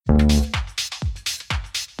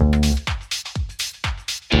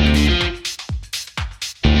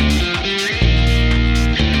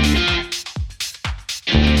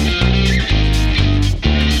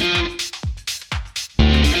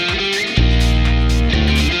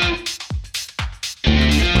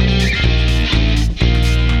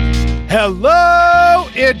Hello,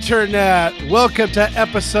 Internet! Welcome to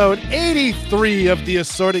episode 83 of the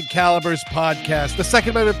Assorted Calibers podcast. The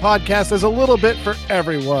Second Amendment podcast is a little bit for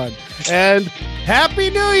everyone. And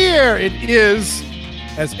Happy New Year! It is,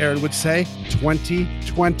 as Aaron would say,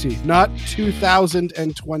 2020, not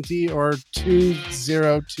 2020 or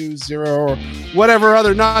 2020 or whatever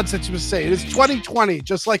other nonsense you would say. It is 2020,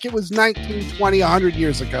 just like it was 1920, 100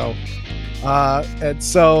 years ago.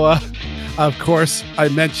 Of course, I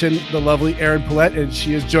mentioned the lovely Erin Paulette, and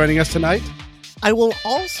she is joining us tonight. I will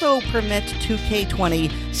also permit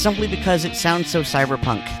 2K20 simply because it sounds so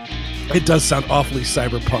cyberpunk. It does sound awfully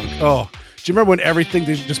cyberpunk. Oh, do you remember when everything,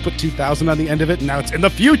 they just put 2000 on the end of it, and now it's in the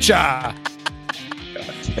future?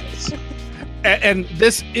 And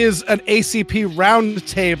this is an ACP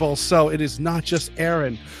roundtable, so it is not just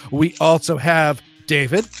Erin. We also have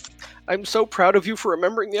David. I'm so proud of you for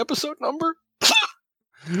remembering the episode number.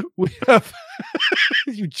 We have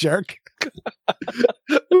you jerk.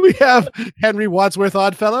 We have Henry Wadsworth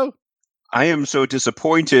Oddfellow. I am so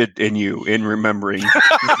disappointed in you in remembering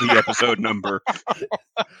the episode number.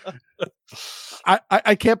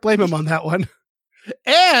 I can't blame him on that one.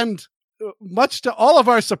 And much to all of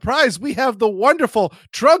our surprise, we have the wonderful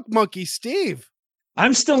Drunk Monkey Steve.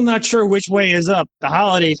 I'm still not sure which way is up. The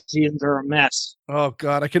holiday seasons are a mess. Oh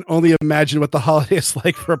God, I can only imagine what the holiday is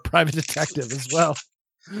like for a private detective as well.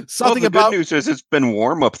 Something the good news is it's been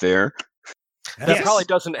warm up there. That probably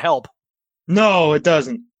doesn't help. No, it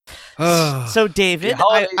doesn't. So, David,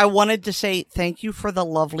 I wanted to say thank you for the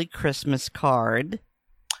lovely Christmas card.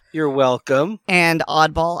 You're welcome. And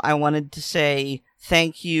Oddball, I wanted to say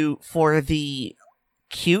thank you for the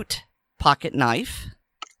cute pocket knife.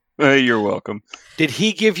 You're welcome. Did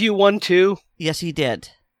he give you one too? Yes, he did.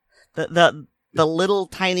 The little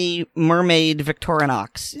tiny mermaid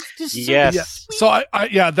Victorinox. Yes. Yeah. So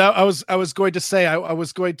I was going to say I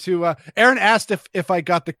was going to. Aaron asked if I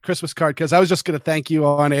got the Christmas card because I was just going to thank you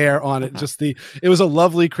on air on it. It was a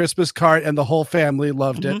lovely Christmas card and the whole family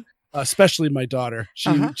loved it, especially my daughter.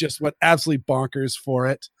 She just went absolutely bonkers for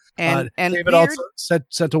it. And David also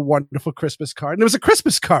sent a wonderful Christmas card, and it was a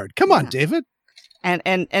Christmas card. Come on, David.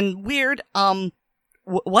 And weird.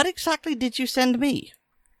 What exactly did you send me?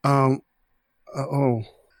 Well,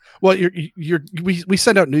 we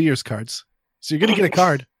send out New Year's cards, so you're gonna get a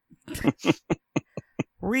card.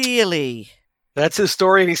 Really? That's his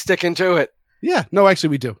story, and he's sticking to it. Yeah. No, actually,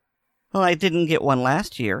 we do. Well, I didn't get one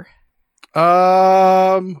last year.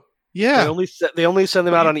 Yeah. They only send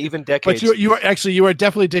them out on even decades. But you are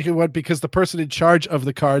definitely taking one because the person in charge of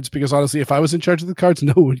the cards. Because honestly, if I was in charge of the cards,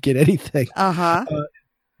 no one would get anything.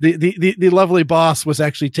 The lovely boss was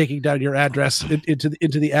actually taking down your address into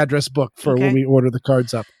the address book for when we order the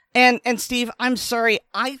cards up. And Steve, I'm sorry.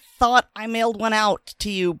 I thought I mailed one out to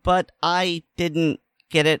you, but I didn't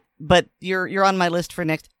get it. But you're on my list for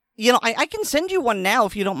next. You know, I can send you one now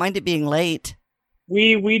if you don't mind it being late.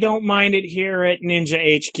 We don't mind it here at Ninja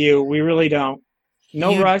HQ. We really don't.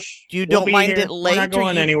 No rush. You don't mind it late. We're not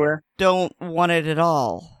going anywhere. Don't want it at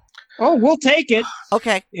all. Oh, we'll take it.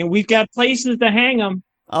 Okay. And we've got places to hang them.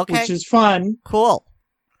 Okay. Which is fun. Cool.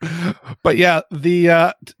 But yeah,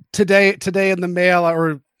 the today in the mail,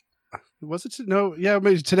 or was it? No, yeah,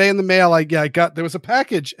 maybe today in the mail. I got there was a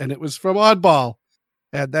package, and it was from Oddball.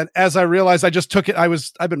 And then as I realized, I just took it.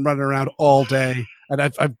 I've been running around all day,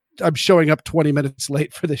 and I'm showing up 20 minutes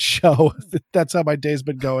late for this show. That's how my day's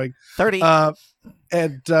been going. 30.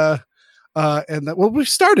 We've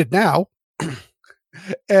started now,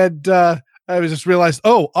 and I just realized,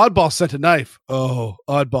 Oddball sent a knife. Oh,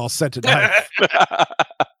 Oddball sent a knife.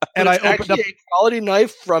 And I opened up a quality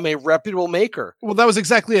knife from a reputable maker. Well, that was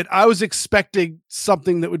exactly it. I was expecting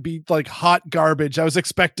something that would be like hot garbage. I was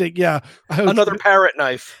expecting, another parrot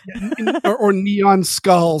knife or neon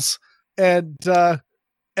skulls. And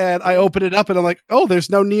I open it up and I'm like, oh, there's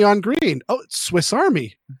no neon green. Oh, it's Swiss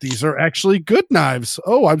Army. These are actually good knives.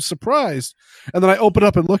 Oh, I'm surprised. And then I opened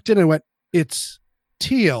up and looked in and went, it's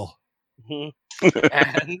teal. And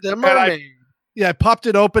the mermaid. I popped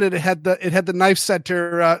it open and it had the knife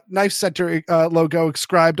center logo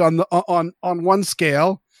inscribed on one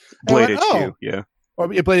scale. Blade HQ, yeah. Or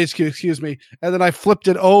Blade HQ, excuse me. And then I flipped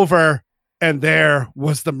it over and there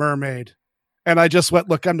was the mermaid. And I just went,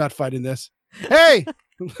 look, I'm not fighting this. Hey!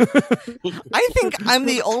 I think I'm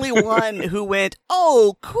the only one who went,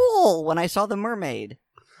 oh, cool, when I saw the mermaid.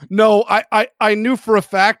 No, I knew for a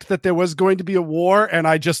fact that there was going to be a war, and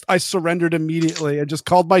I surrendered immediately and just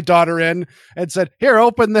called my daughter in and said, here,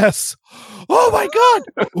 open this. Oh my God.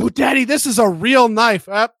 Oh, Daddy, this is a real knife.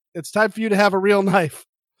 It's time for you to have a real knife.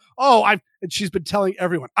 And she's been telling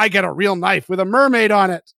everyone, I get a real knife with a mermaid on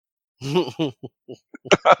it. Because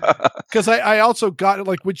I also got it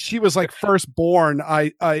like when she was like first born.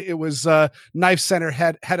 It was Knife Center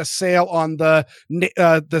had a sale on the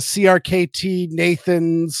CRKT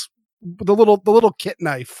Nathan's the little kit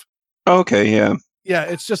knife. Okay, yeah. Yeah,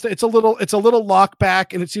 it's a little lock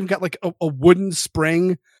back, and it's even got like a wooden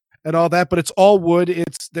spring and all that, but it's all wood.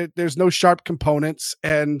 There's no sharp components,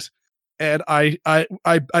 and I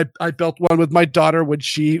built one with my daughter when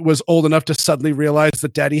she was old enough to suddenly realize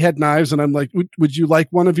that Daddy had knives, and I'm like, would you like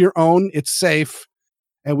one of your own? It's safe.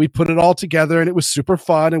 And we put it all together, and it was super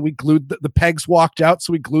fun. And we glued the pegs walked out,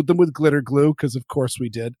 so we glued them with glitter glue because, of course, we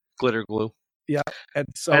did glitter glue. Yeah,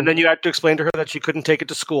 and then you had to explain to her that she couldn't take it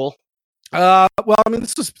to school. Well, I mean,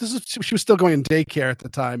 this was she was still going in daycare at the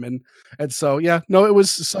time, and so yeah, no, it was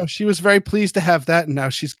so she was very pleased to have that, and now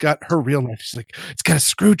she's got her real knife. She's like, it's got a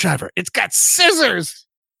screwdriver, it's got scissors,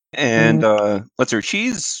 and let's her.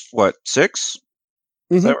 She's what 6?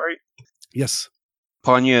 Is that right? Yes.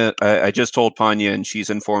 Panya, I just told Panya, and she's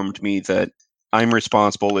informed me that I'm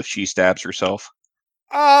responsible if she stabs herself.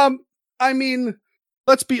 I mean,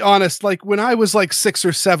 let's be honest. Like when I was like 6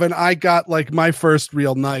 or 7, I got like my first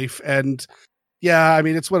real knife, and yeah, I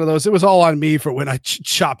mean, it's one of those. It was all on me for when I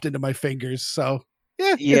chopped into my fingers. So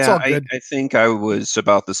yeah, it's all good. I think I was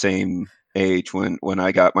about the same age when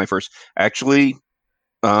I got my first. Actually,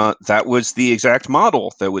 that was the exact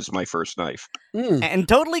model that was my first knife. And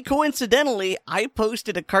totally coincidentally, I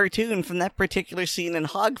posted a cartoon from that particular scene in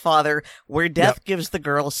Hogfather where Death gives the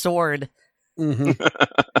girl a sword. Mm-hmm.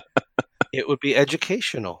 It would be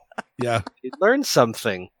educational. Yeah. You'd learn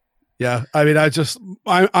something. Yeah. I mean, I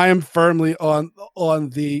am firmly on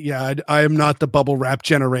the, I am not the bubble wrap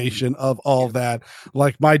generation of all that.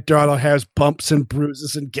 Like my daughter has bumps and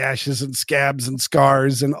bruises and gashes and scabs and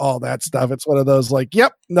scars and all that stuff. It's one of those like,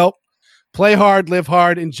 yep, nope. Play hard, live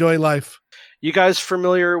hard, enjoy life. You guys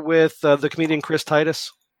familiar with the comedian Chris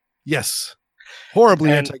Titus? Yes.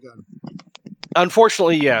 Horribly anti-gun.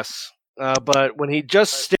 Unfortunately, yes. But when he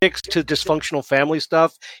just sticks to dysfunctional family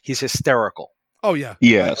stuff, he's hysterical. Oh yeah.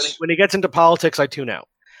 Yes. When he gets into politics, I tune out.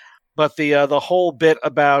 But the whole bit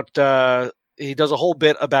about he does a whole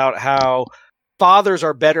bit about how fathers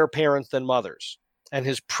are better parents than mothers, and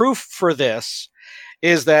his proof for this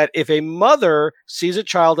is that if a mother sees a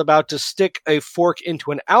child about to stick a fork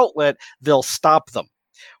into an outlet, they'll stop them.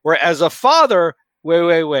 Whereas a father,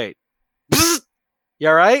 wait, Psst, you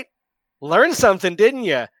all right? Learned something, didn't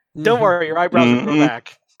you? Don't worry, your eyebrows will grow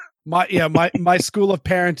back. My school of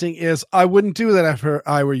parenting is I wouldn't do that if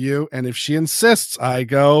I were you, and if she insists, I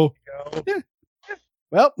go. Yeah.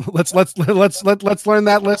 Well, let's learn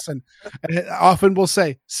that lesson. And often we'll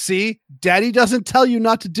say, "See, Daddy doesn't tell you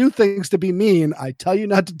not to do things to be mean. I tell you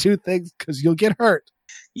not to do things because you'll get hurt."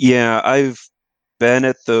 Yeah, I've been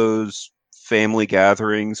at those family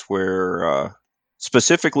gatherings where,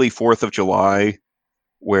 specifically 4th of July,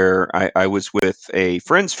 where I was with a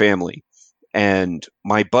friend's family, and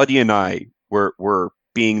my buddy and I were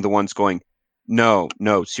being the ones going, no,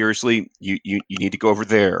 seriously, you need to go over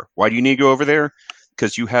there. Why do you need to go over there?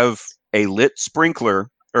 Because you have a lit sprinkler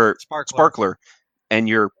or sparkler, and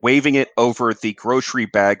you're waving it over the grocery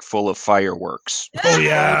bag full of fireworks. Oh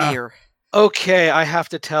yeah. Oh, dear. Okay, I have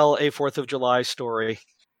to tell a 4th of July story.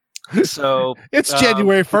 So it's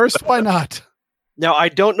January 1st. Why not? Now, I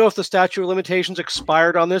don't know if the statute of limitations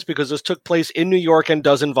expired on this because this took place in New York and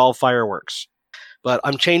does involve fireworks. But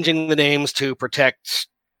I'm changing the names to protect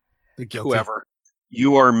whoever.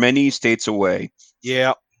 You are many states away.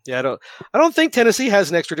 Yeah. I don't think Tennessee has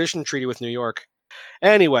an extradition treaty with New York.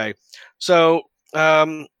 Anyway, so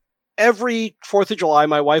every 4th of July,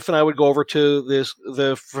 my wife and I would go over to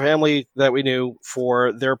the family that we knew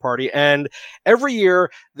for their party. And every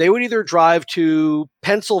year, they would either drive to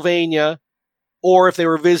Pennsylvania, or if they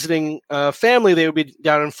were visiting family, they would be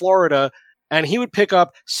down in Florida, and he would pick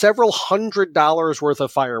up several $100s worth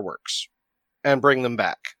of fireworks and bring them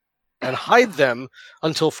back and hide them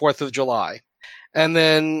until 4th of July. And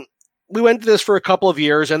then we went to this for a couple of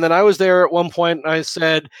years, and then I was there at one point, and I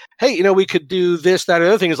said, hey, we could do this, that, and the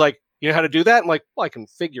other thing. He's like, you know how to do that? I'm like, well, I can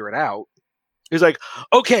figure it out. He's like,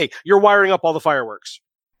 okay, you're wiring up all the fireworks.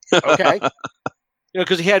 Okay.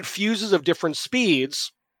 Because he had fuses of different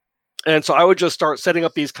speeds. And so I would just start setting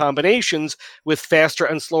up these combinations with faster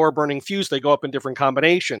and slower burning fuse. They go up in different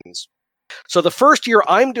combinations. So the first year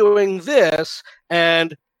I'm doing this,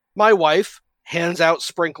 and my wife hands out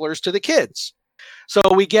sprinklers to the kids. So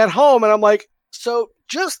we get home, and I'm like, so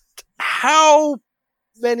just how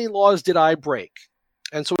many laws did I break?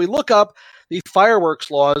 And so we look up the fireworks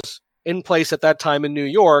laws in place at that time in New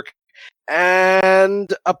York,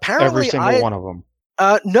 and apparently every single one of them.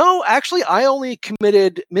 No, actually, I only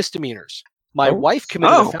committed misdemeanors. My wife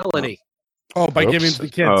committed a felony. Oh, by giving the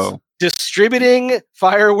kids. Oh. Distributing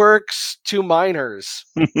fireworks to minors.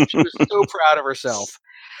 She was so proud of herself.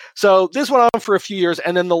 So this went on for a few years,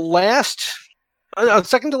 and then the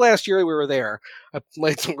second to last year we were there, I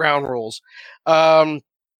played some ground rules.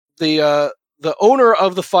 The owner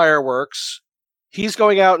of the fireworks, he's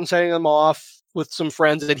going out and setting them off with some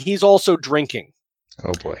friends, and he's also drinking.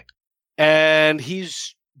 Oh boy. And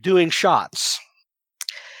he's doing shots.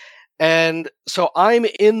 And so I'm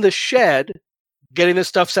in the shed getting this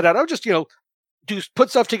stuff set out. I would just, put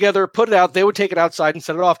stuff together, put it out. They would take it outside and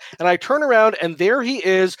set it off. And I turn around, and there he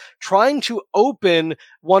is trying to open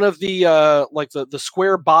one of the the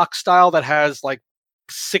square box style that has like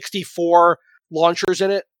 64 launchers in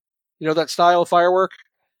it. You know, that style of firework?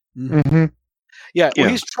 Mm-hmm. Yeah. Well,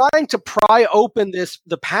 he's trying to pry open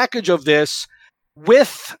the package of this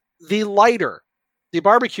with the lighter, the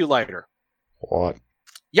barbecue lighter. What?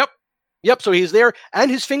 Yep. So he's there,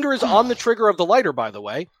 and his finger is on the trigger of the lighter, by the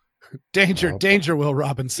way. Danger, Will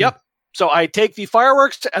Robinson. Yep. So I take the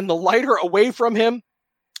fireworks and the lighter away from him,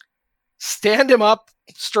 stand him up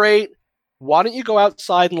straight. Why don't you go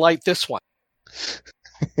outside and light this one?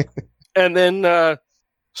 And then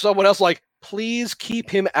someone else please keep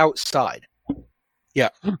him outside. Yeah.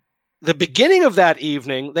 The beginning of that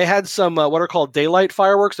evening, they had some what are called daylight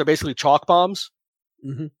fireworks. They're basically chalk bombs.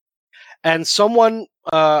 Mm-hmm. And someone,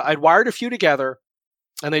 I'd wired a few together,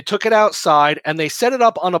 and they took it outside, and they set it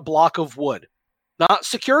up on a block of wood. Not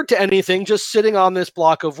secured to anything, just sitting on this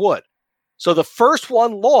block of wood. So the first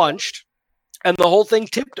one launched, and the whole thing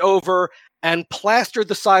tipped over and plastered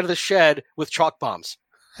the side of the shed with chalk bombs.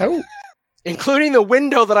 Oh. Including the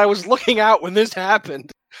window that I was looking out when this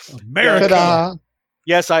happened. America. Ta-da.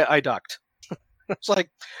 Yes, I ducked. I was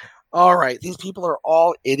like, all right, these people are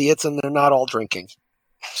all idiots, and they're not all drinking.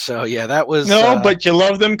 So, yeah, that was... No, but you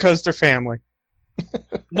love them because they're family.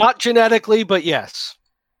 Not genetically, but yes.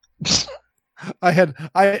 I had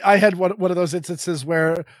one of those instances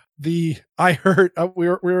where I heard we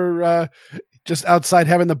were just outside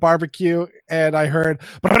having the barbecue, and I heard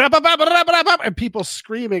and people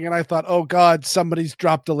screaming, and I thought, oh God, somebody's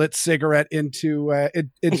dropped a lit cigarette into a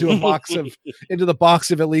box of into the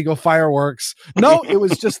box of illegal fireworks. No, it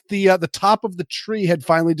was just the top of the tree had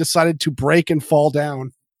finally decided to break and fall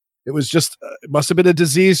down. It was just it must have been a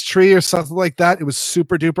diseased tree or something like that. It was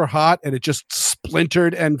super duper hot, and it just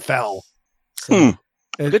splintered and fell. So,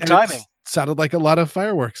 Good timing. Sounded like a lot of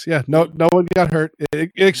fireworks. Yeah, no one got hurt.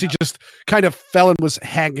 It actually just kind of fell and was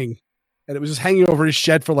hanging, and it was just hanging over his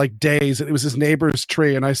shed for like days. And it was his neighbor's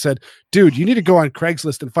tree. And I said, "Dude, you need to go on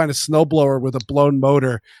Craigslist and find a snowblower with a blown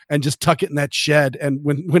motor and just tuck it in that shed. And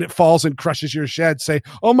when it falls and crushes your shed, say,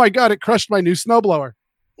 'Oh my God, it crushed my new snowblower.'"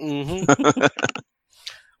 Mm-hmm.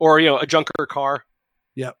 Or a junker car.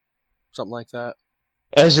 Yep, something like that.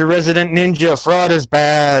 As a resident ninja, fraud is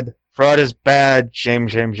bad. Fraud is bad. Shame,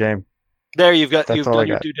 shame, shame. There, you've done your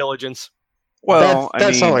got. due diligence. Well,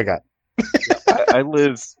 that's all I got.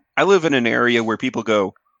 I live in an area where people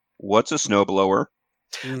go, "What's a snowblower?"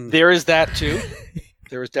 There is that too.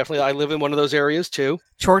 There is definitely. I live in one of those areas too.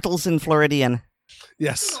 Chortles and Floridian.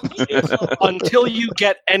 yes. Until you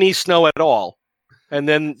get any snow at all, and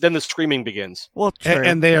then the screaming begins. Well, true.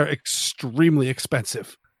 And they are extremely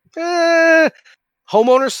expensive.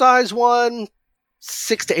 Homeowner size one,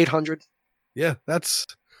 $600 to $800. Yeah, that's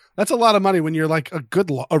a lot of money when you're like a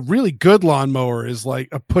really good lawnmower is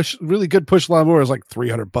like really good push lawnmower is like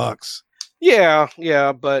 $300.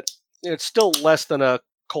 Yeah, but it's still less than a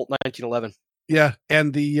Colt 1911. Yeah,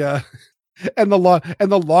 and the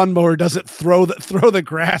lawnmower doesn't throw the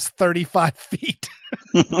grass 35 feet.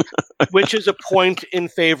 Which is a point in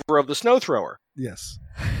favor of the snow thrower. Yes.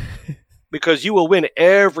 Because you will win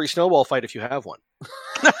every snowball fight if you have one.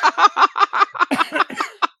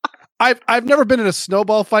 I've never been in a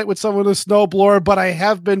snowball fight with someone with a snowblower, but I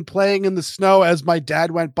have been playing in the snow as my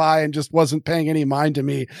dad went by and just wasn't paying any mind to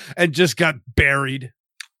me and just got buried.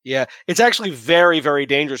 Yeah, it's actually very, very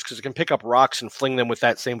dangerous because it can pick up rocks and fling them with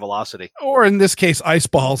that same velocity. Or in this case, ice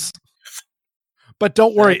balls. But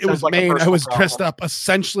don't worry, it was like Maine. I was dressed up.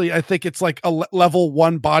 Essentially, I think it's like a level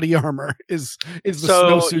 1 body armor is the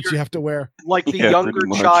snowsuits you have to wear. Like the younger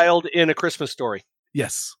child in A Christmas Story.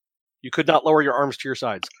 Yes. You could not lower your arms to your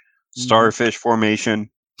sides. Starfish formation.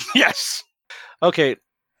 Yes. Okay.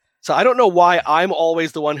 So I don't know why I'm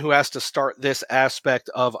always the one who has to start this aspect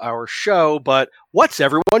of our show, but what's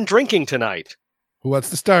everyone drinking tonight? Who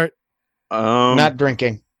wants to start? Not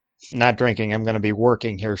drinking. I'm going to be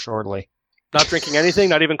working here shortly. Not drinking anything?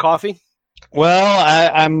 Not even coffee?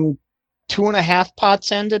 Well, I'm 2.5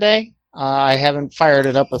 pots in today. I haven't fired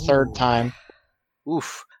it up a third time.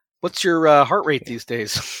 Oof. What's your heart rate these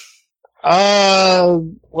days?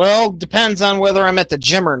 Well, depends on whether I'm at the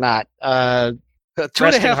gym or not. 2.5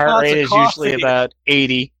 Resting heart pots rate of is usually coffee. about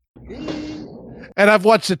 80. And I've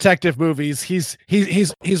watched detective movies. He's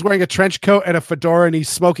wearing a trench coat and a fedora, and he's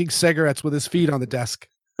smoking cigarettes with his feet on the desk.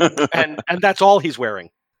 and that's all he's wearing,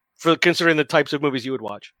 for considering the types of movies you would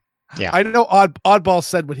watch. I know Oddball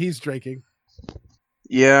said what he's drinking.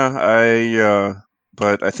 Yeah,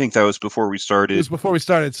 but I think that was before we It started. was before we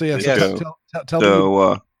started. So yes, Yes. tell me.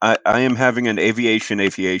 So I am having an aviation,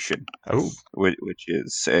 Oh, which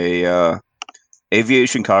is a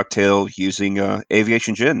aviation cocktail using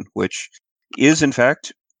aviation gin, which is in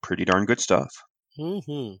fact pretty darn good stuff.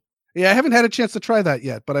 Mm-hmm. Yeah, I haven't had a chance to try that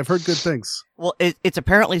yet, but I've heard good things. Well, it's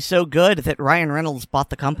apparently so good that Ryan Reynolds bought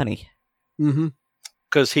the company. Mm-hmm.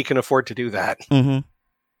 Because he can afford to do that. Mm-hmm.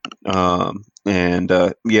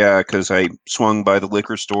 Because I swung by the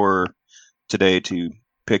liquor store today to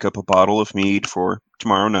pick up a bottle of mead for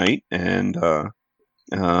tomorrow night, and I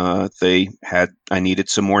needed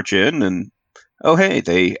some more gin, and oh hey,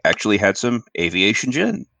 they actually had some aviation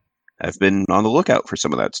gin. I've been on the lookout for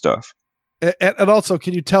some of that stuff. And also,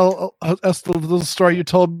 can you tell us the little story you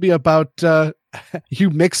told me about you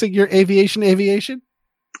mixing your aviation?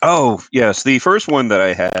 Oh yes, the first one that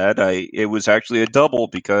I had, it was actually a double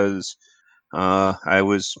because I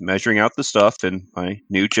was measuring out the stuff in my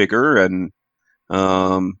new jigger and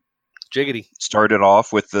Jiggity. started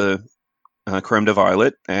off with the creme de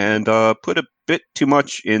violet and put a bit too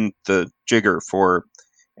much in the jigger for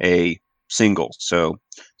a single. So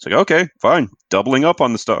it's like, okay, fine, doubling up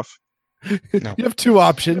on the stuff. No. You have two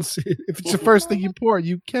options. If it's the first thing you pour,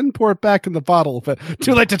 you can pour it back in the bottle, but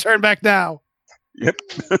too late to turn back now. Yep.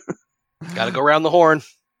 Got to go around the horn.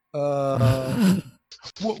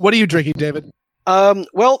 What are you drinking, David?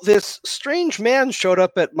 Well, this strange man showed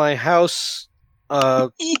up at my house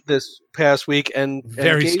this past week and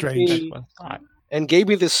Very gave strange. me- and gave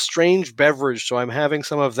me this strange beverage, so I'm having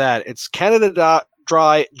some of that. It's Canada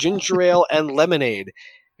Dry ginger ale and lemonade,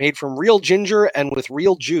 made from real ginger and with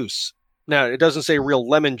real juice. Now, it doesn't say real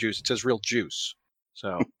lemon juice; it says real juice.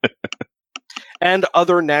 So, and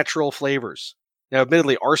other natural flavors. Now,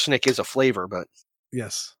 admittedly, arsenic is a flavor, but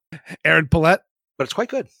Yes. Aaron Paulette? it's quite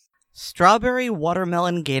good. Strawberry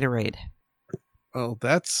watermelon Gatorade. Oh,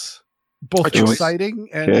 that's both A choice. exciting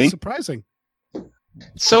and Okay. surprising.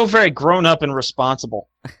 So very grown up and responsible.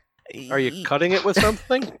 Are you cutting it with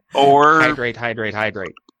something? Or Hydrate.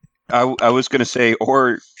 I was going to say,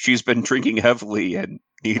 or she's been drinking heavily and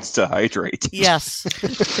needs to hydrate. Yes.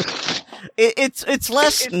 It's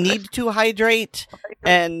less need to hydrate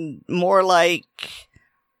and more like,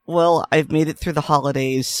 well, I've made it through the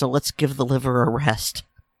holidays, so let's give the liver a rest.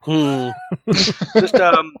 Just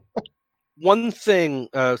one thing,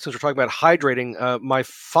 since we're talking about hydrating, my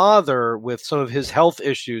father, with some of his health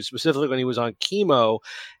issues, specifically when he was on chemo,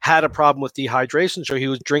 had a problem with dehydration, so he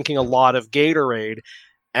was drinking a lot of Gatorade.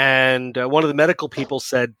 And one of the medical people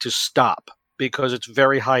said to stop because it's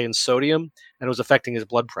very high in sodium and it was affecting his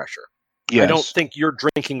blood pressure. Yes. I don't think you're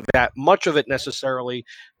drinking that much of it necessarily,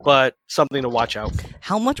 but something to watch out for.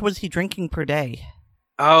 How much was he drinking per day?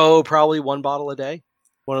 Oh, probably one bottle a day.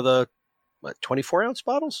 One of the 24-ounce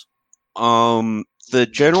bottles? The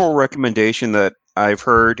general recommendation that I've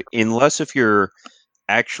heard, unless if you're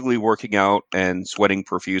actually working out and sweating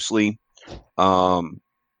profusely,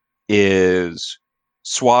 is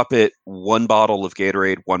swap it 1 bottle of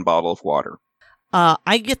Gatorade, 1 bottle of water.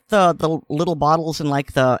 I get the little bottles in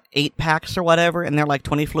like the 8-packs or whatever, and they're like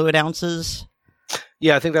 20 fluid ounces.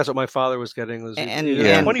 Yeah, I think that's what my father was getting. Was And- either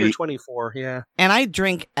Yeah. 20 or 24, yeah. And I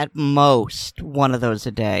drink at most one of those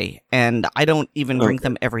a day, and I don't even drink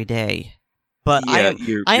them every day. But Yeah, I am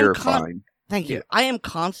you're con- fine. thank you. I am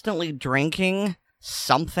constantly drinking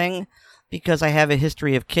something because I have a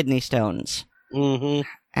history of kidney stones. Mm-hmm.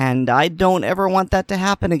 And I don't ever want that to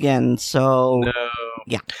happen again, so... No.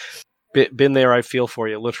 Yeah. Been there, I feel for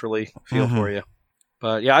you, literally feel Mhm. for you.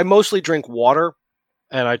 But yeah, I mostly drink water,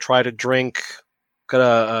 and I try to drink, got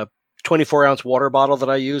a 24-ounce water bottle that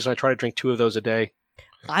I use, and I try to drink 2 of those a day.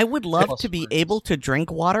 I would love Plus to be fruits. able to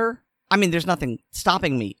drink water. I mean, there's nothing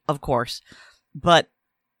stopping me, of course, but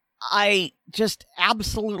I just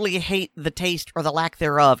absolutely hate the taste or the lack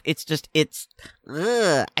thereof. It's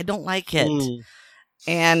ugh, I don't like it. Mm.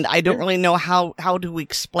 And I don't really know how to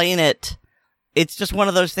explain it. It's just one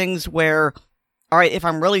of those things where, all right, if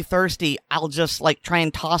I'm really thirsty, I'll just like try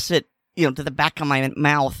and toss it, to the back of my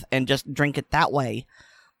mouth and just drink it that way.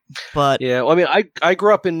 But Yeah, well, I mean, I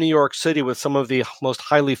grew up in New York City with some of the most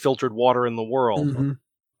highly filtered water in the world, Mhm.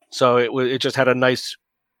 so it just had a nice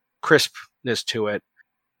crispness to it.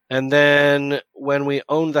 And then when we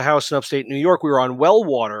owned the house in upstate New York, we were on well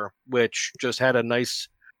water, which just had a nice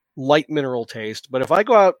light mineral taste. But if I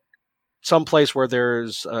go out someplace where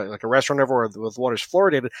there's like a restaurant ever where the water's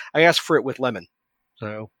fluoridated, I ask for it with lemon.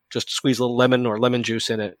 So just squeeze a little lemon or lemon juice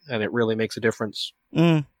in it, and it really makes a difference.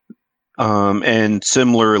 Mm. And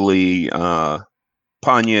similarly, Panya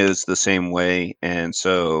is the same way, and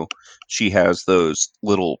so she has those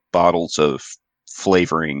little bottles of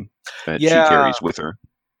flavoring that she carries with her.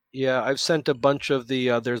 Yeah, I've sent a bunch of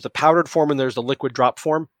there's the powdered form and there's the liquid drop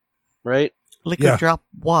form, right? Liquid drop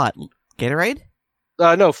what? Gatorade?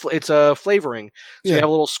 No, it's a flavoring. So you have a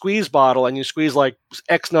little squeeze bottle, and you squeeze like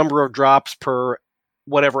X number of drops per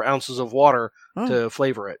whatever ounces of water to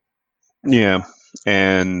flavor it. Yeah,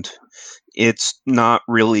 and it's not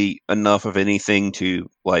really enough of anything to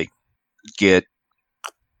like get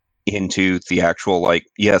into the actual like,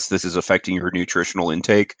 yes, this is affecting your nutritional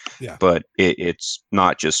intake, but it's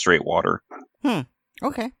not just straight water.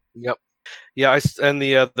 Okay. Yep. Yeah, and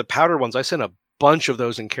the powdered ones, I sent a bunch of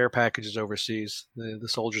those in care packages overseas. The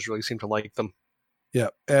soldiers really seem to like them. Yeah,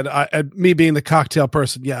 and me being the cocktail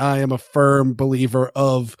person, I am a firm believer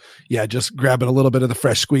of just grabbing a little bit of the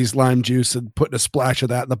fresh squeezed lime juice and putting a splash of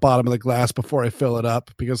that in the bottom of the glass before I fill it up.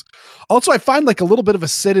 Because also I find like a little bit of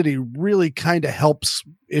acidity really kind of helps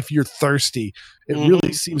if you're thirsty. It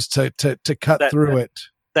really seems to cut through it.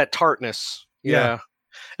 That tartness. Yeah.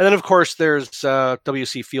 And then of course there's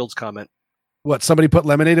W.C. Fields' comment. What, somebody put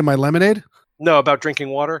lemonade in my lemonade? No, about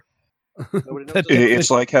drinking water. It's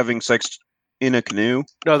like having sex in a canoe?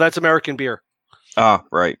 No, that's American beer. Ah,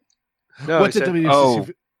 right. No, what did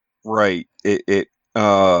WC? Right.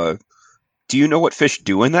 Do you know what fish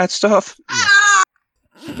do in that stuff?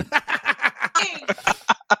 Yeah.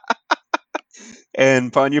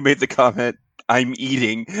 And Panya made the comment, I'm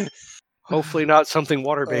eating. Hopefully not something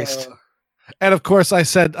water-based. And of course, I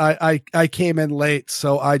said I came in late,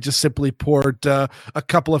 so I just simply poured a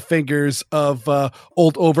couple of fingers of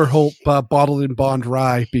Old Overholt bottled in Bond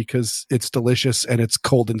rye because it's delicious and it's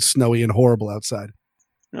cold and snowy and horrible outside.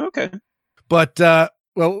 Okay, but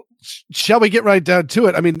well, shall we get right down to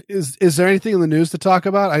it? I mean, is there anything in the news to talk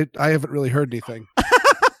about? I haven't really heard anything.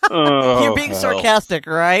 You're being sarcastic,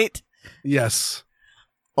 right? Yes.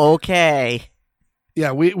 Okay.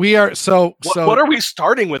 Yeah, we are. So what are we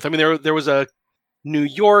starting with? I mean, there was a New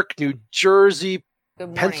York, New Jersey,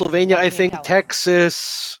 Pennsylvania, I think,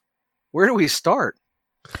 Texas. Where do we start?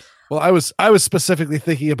 Well, I was specifically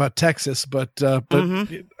thinking about Texas, but I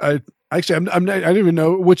don't even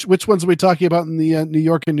know which ones are we talking about in the New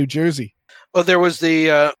York and New Jersey. Well, there was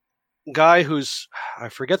the guy who's, I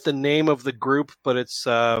forget the name of the group, but it's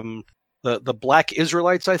the Black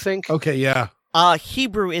Israelites, I think. Okay, yeah.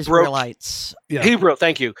 Hebrew Israelites.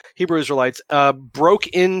 Thank you. Hebrew Israelites broke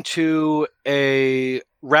into a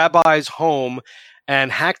rabbi's home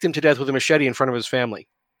and hacked him to death with a machete in front of his family.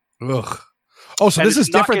 Ugh. Oh, so this is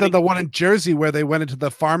different than the one in Jersey where they went into the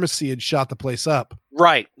pharmacy and shot the place up.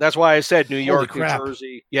 Right. That's why I said New York, New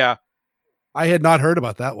Jersey. Yeah. I had not heard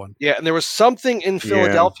about that one. Yeah, and there was something in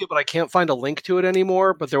Philadelphia, but I can't find a link to it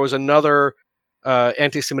anymore. But there was another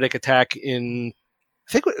anti-Semitic attack in,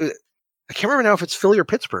 I can't remember now if it's Philly or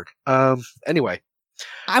Pittsburgh. Anyway.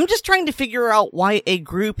 I'm just trying to figure out why a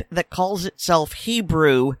group that calls itself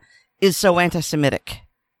Hebrew is so anti-Semitic.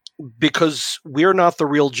 Because we're not the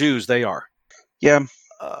real Jews, they are. Yeah.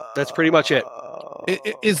 That's pretty much it.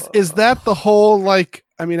 Is that the whole, like,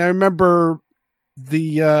 I mean, I remember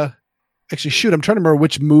the, actually, shoot, I'm trying to remember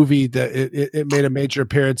which movie that it made a major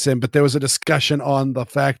appearance in, but there was a discussion on the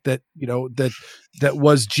fact that, that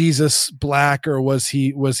was Jesus black or was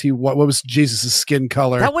he what was Jesus' skin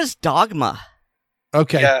color? That was Dogma.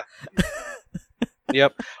 Okay. Yeah.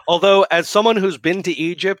 Yep. Although, as someone who's been to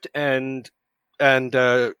Egypt and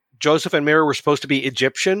Joseph and Mary were supposed to be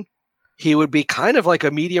Egyptian, he would be kind of like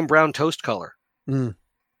a medium brown toast color.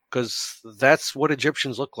 Because that's what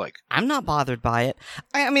Egyptians look like. I'm not bothered by it.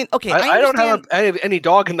 I mean, okay. I don't have any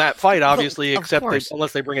dog in that fight, obviously, except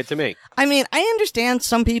unless they bring it to me. I mean, I understand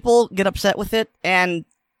some people get upset with it, and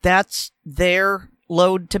that's their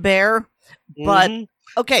load to bear. But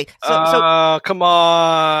okay, so come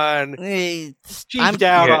on, I'm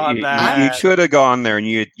down on that. You should have gone there, and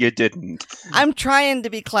you didn't. I'm trying to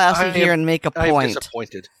be classy here and make a point. I'm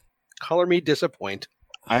disappointed. Color me disappointed.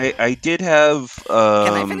 I did have.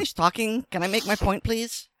 Can I finish talking? Can I make my point,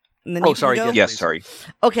 please? And then sorry. Yes, sorry.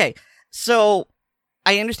 Okay, so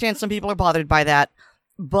I understand some people are bothered by that,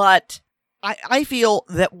 but I feel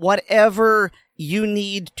that whatever you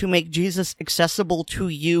need to make Jesus accessible to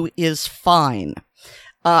you is fine.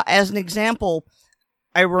 As an example,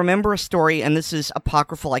 I remember a story, and this is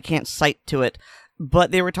apocryphal, I can't cite to it,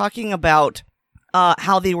 but they were talking about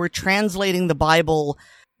how they were translating the Bible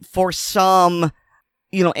for some,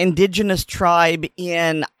 indigenous tribe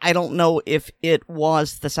in, I don't know if it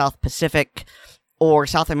was the South Pacific or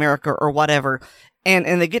South America or whatever, and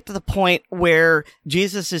they get to the point where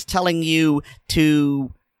Jesus is telling you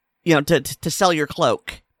to sell your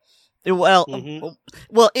cloak. Well,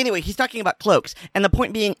 anyway, he's talking about cloaks, and the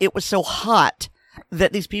point being, it was so hot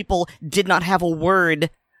that these people did not have a word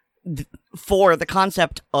for the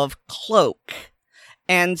concept of cloak.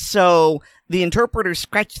 And so the interpreters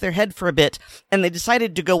scratched their head for a bit, and they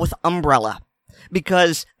decided to go with umbrella,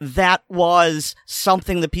 because that was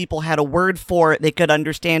something the people had a word for. They could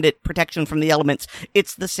understand it, protection from the elements.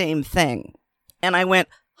 It's the same thing. And I went,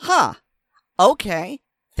 okay,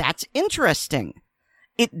 that's interesting.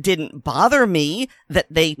 It didn't bother me that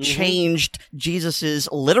they changed Jesus's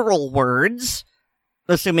literal words,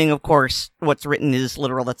 assuming, of course, what's written is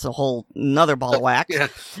literal. That's a whole nother ball of wax. Yeah.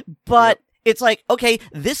 But it's like, okay,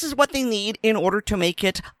 this is what they need in order to make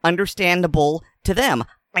it understandable to them.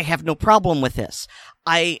 I have no problem with this.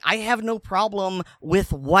 I have no problem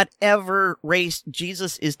with whatever race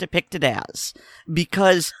Jesus is depicted as,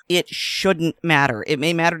 because it shouldn't matter. It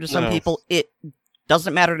may matter to some people. It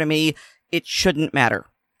doesn't matter to me. It shouldn't matter.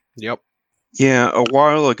 Yep. Yeah, a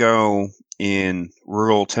while ago in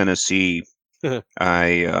rural Tennessee,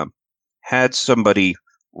 I had somebody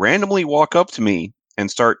randomly walk up to me and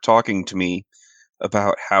start talking to me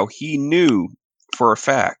about how he knew for a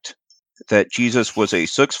fact that Jesus was a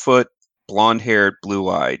 6-foot, blonde-haired,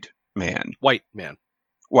 blue-eyed man. White man.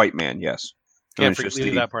 White man, yes. Can't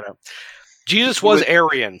leave that part out. Jesus was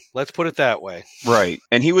Aryan. Let's put it that way. Right.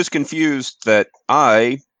 And he was confused that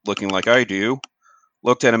I, looking like I do,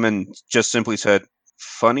 looked at him and just simply said,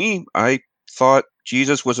 "Funny, I thought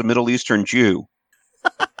Jesus was a Middle Eastern Jew."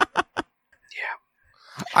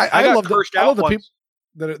 I love cursed I out love the once. people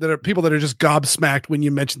that are people that are just gobsmacked when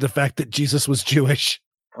you mention the fact that Jesus was Jewish.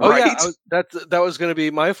 Oh Right? yeah, that was going to be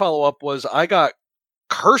my follow up. Was I got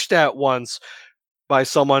cursed at once by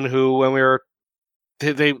someone who, when we were,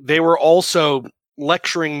 they were also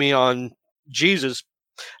lecturing me on Jesus,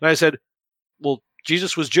 and I said, "Well,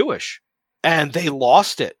 Jesus was Jewish," and they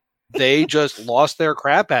lost it. They just lost their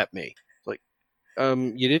crap at me. Like,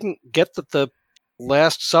 you didn't get that the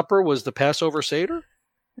Last Supper was the Passover Seder,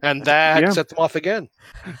 and that set them off again.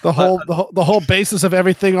 The whole basis of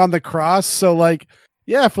everything on the cross. So like,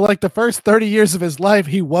 yeah, for like the first 30 years of his life,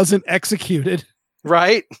 he wasn't executed.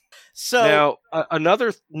 Right. So Now,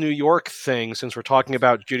 another New York thing, since we're talking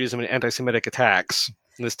about Judaism and anti-Semitic attacks,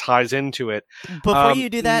 and this ties into it. before you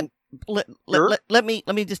do that, sure. let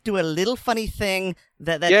me just do a little funny thing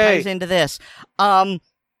that Yay. ties into this.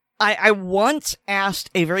 I once asked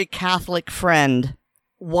a very Catholic friend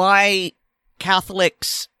why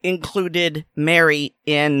Catholics included Mary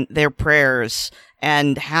in their prayers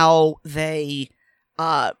and how they,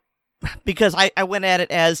 because I went at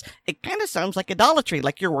it as, it kind of sounds like idolatry,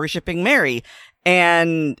 like you're worshiping Mary.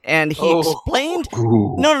 And he explained,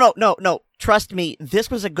 no. Trust me, this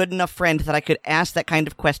was a good enough friend that I could ask that kind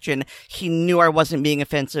of question. He knew I wasn't being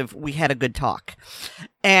offensive. We had a good talk.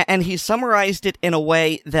 And he summarized it in a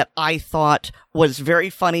way that I thought was very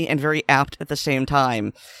funny and very apt at the same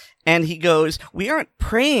time. And he goes, "We aren't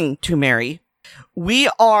praying to Mary. We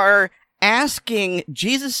are asking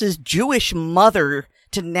Jesus' Jewish mother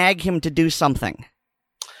to nag him to do something."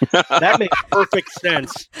 That makes perfect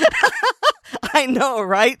sense. I know,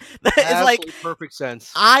 right? It's like, Absolutely perfect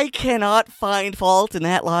sense. I cannot find fault in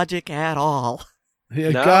that logic at all.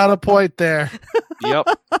 You No. got a point there. Yep.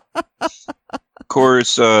 Of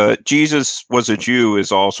course, Jesus was a Jew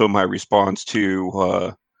is also my response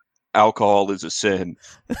to alcohol is a sin.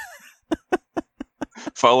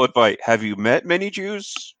 Followed by, have you met many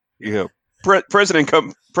Jews? Yeah. Present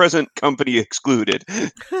company excluded.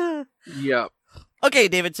 Yep. Okay,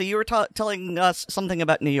 David, so you were telling us something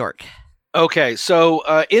about New York. Okay,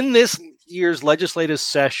 so in this year's legislative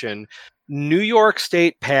session, New York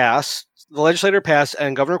State passed, the legislature passed,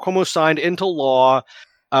 and Governor Cuomo signed into law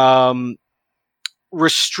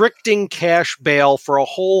restricting cash bail for a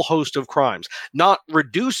whole host of crimes, not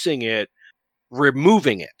reducing it,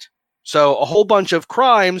 removing it. So a whole bunch of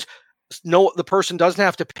crimes, the person doesn't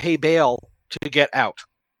have to pay bail to get out.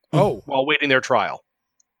 While waiting their trial.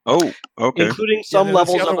 Oh, okay. Including some that's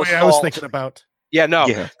the levels other of way assault. I was thinking about. Yeah, no,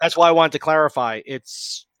 Yeah. that's why I wanted to clarify.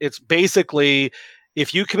 It's basically,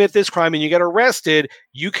 if you commit this crime and you get arrested,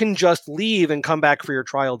 you can just leave and come back for your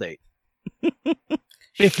trial date.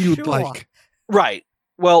 If you'd Sure. like. Right.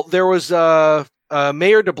 Well, there was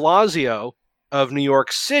Mayor de Blasio of New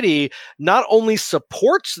York City not only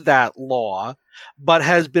supports that law, but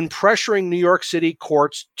has been pressuring New York City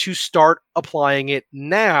courts to start applying it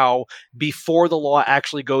now before the law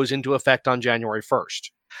actually goes into effect on January 1st.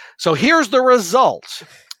 So here's the result.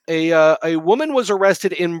 A woman was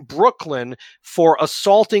arrested in Brooklyn for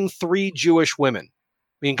assaulting 3 Jewish women.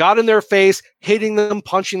 I mean, got in their face, hitting them,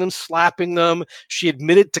 punching them, slapping them. She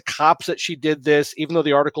admitted to cops that she did this, even though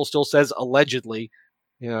the article still says allegedly.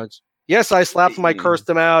 You know, yes, I slapped them, I cursed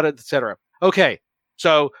them out, etc. Okay,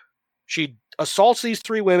 so she assaults these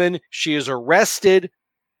 3 women. She is arrested.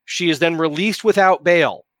 She is then released without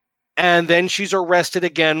bail. And then she's arrested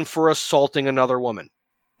again for assaulting another woman.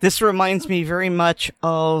 This reminds me very much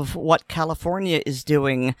of what California is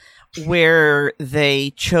doing, where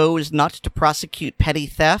they chose not to prosecute petty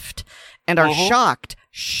theft and are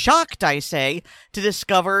shocked, I say, to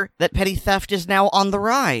discover that petty theft is now on the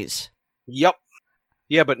rise. Yep.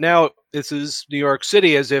 Yeah, but now this is New York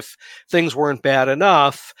City, as if things weren't bad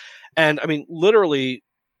enough. And I mean, literally,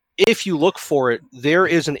 if you look for it, there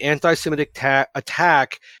is an anti-Semitic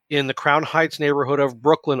attack in the Crown Heights neighborhood of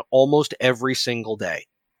Brooklyn almost every single day.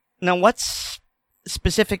 Now, what's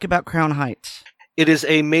specific about Crown Heights? It is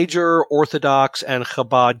a major Orthodox and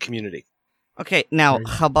Chabad community. Okay, now,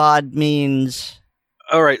 Chabad means...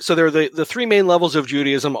 All right, so there are the 3 main levels of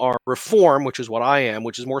Judaism are Reform, which is what I am,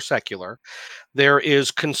 which is more secular. There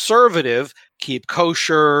is Conservative, keep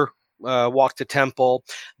kosher, walk to temple.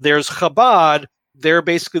 There's Chabad, they're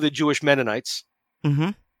basically the Jewish Mennonites. Mm-hmm.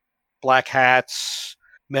 Black hats,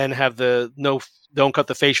 men have don't cut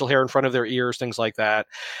the facial hair in front of their ears, things like that.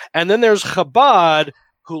 And then there's Chabad,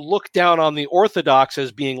 who look down on the Orthodox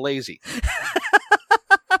as being lazy.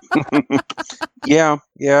 Yeah,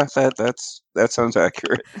 that sounds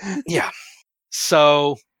accurate. Yeah.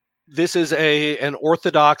 So this is an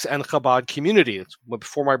Orthodox and Chabad community. It's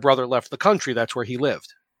before my brother left the country, that's where he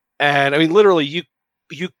lived. And I mean, literally,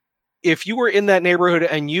 you if you were in that neighborhood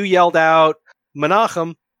and you yelled out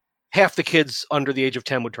Menachem, half the kids under the age of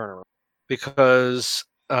 10 would turn around. Because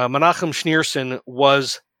Menachem Schneerson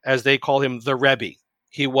was, as they call him, the Rebbe.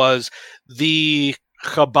 He was the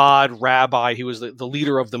Chabad rabbi. He was the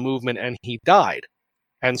leader of the movement, and he died.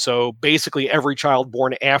 And so basically every child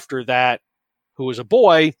born after that who was a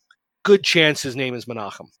boy, good chance his name is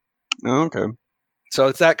Menachem. Oh, okay. So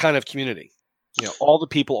it's that kind of community. You know, all the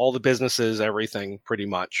people, all the businesses, everything, pretty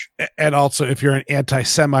much. And also, if you're an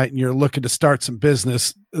anti-Semite and you're looking to start some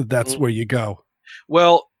business, that's where you go.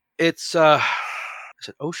 Well, it's, is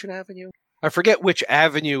it Ocean Avenue? I forget which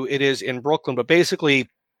avenue it is in Brooklyn, but basically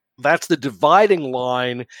that's the dividing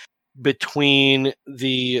line between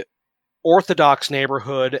the Orthodox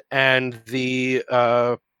neighborhood and the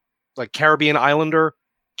like Caribbean Islander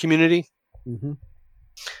community. Mm-hmm.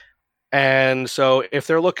 And so if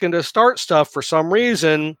they're looking to start stuff for some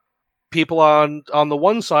reason, people on the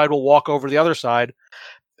one side will walk over to the other side.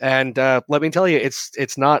 And let me tell you,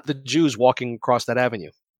 it's not the Jews walking across that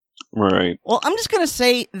avenue. Right. Well, I'm just going to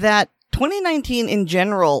say that 2019 in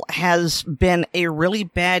general has been a really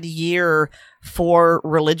bad year for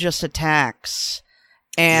religious attacks.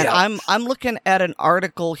 And yeah. I'm looking at an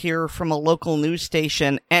article here from a local news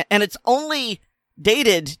station, and it's only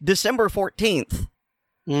dated December 14th.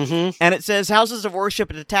 Mm-hmm. And it says houses of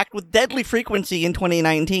worship attacked with deadly frequency in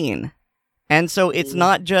 2019. And so it's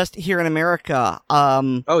not just here in America.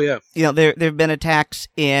 Oh, yeah. You know, there have been attacks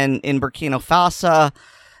in Burkina Faso,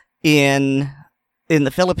 in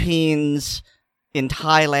the Philippines, in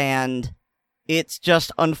Thailand. It's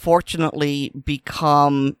just unfortunately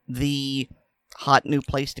become the hot new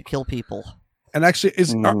place to kill people. And actually,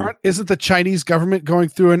 isn't the Chinese government going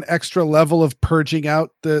through an extra level of purging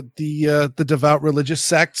out the devout religious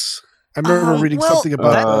sects? I remember reading something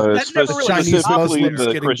about Chinese Muslims the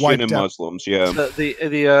getting Christian wiped and out. Muslims. Yeah,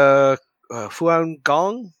 the Falun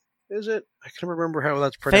Gong, is it? I can't remember how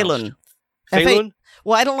that's pronounced. Falun.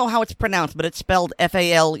 Well, I don't know how it's pronounced, but it's spelled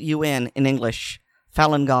Falun in English.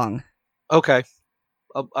 Falun Gong. Okay.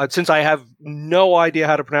 Since I have no idea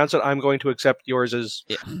how to pronounce it, I'm going to accept yours as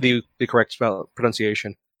the correct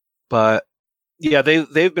pronunciation. But yeah,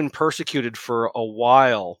 they've been persecuted for a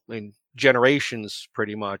while, I mean, generations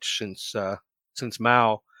pretty much since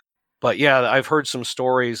Mao. But yeah, I've heard some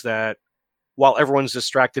stories that while everyone's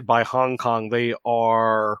distracted by Hong Kong, they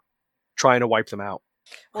are trying to wipe them out.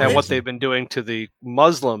 Well, and what they've been doing to the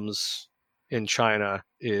Muslims in China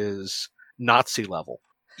is Nazi level.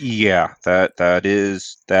 Yeah, that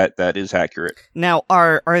is accurate. Now,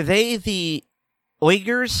 are they the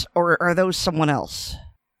Uyghurs, or are those someone else?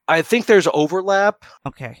 I think there's overlap.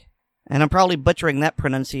 Okay. And I'm probably butchering that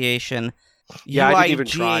pronunciation. Yeah, I didn't even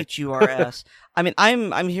try. Uighurs. I mean,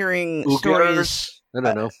 I'm hearing stories. I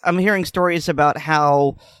don't know. I'm hearing stories about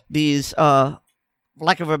how these,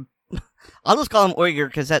 lack of a, I'll just call them Uyghur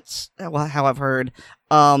because that's how I've heard.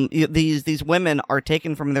 These women are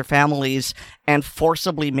taken from their families and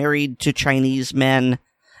forcibly married to Chinese men,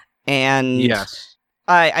 and Yes.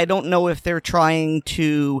 I don't know if they're trying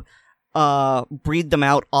to breed them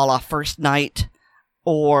out a la First Night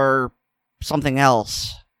or something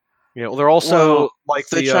else. Yeah, well, they're also like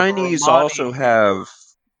the the Chinese Romani. also have.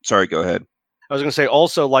 Sorry, go ahead. I was going to say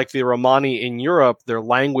also like the Romani in Europe, their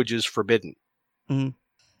language is forbidden. Mhm.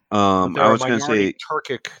 They're I was a going to say. minority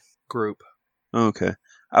Turkic group. Okay.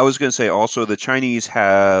 I was going to say also the Chinese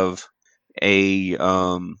have a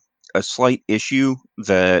slight issue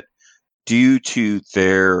that due to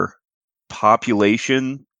their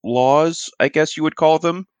population laws, I guess you would call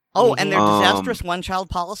them. Oh, and their Um, disastrous one-child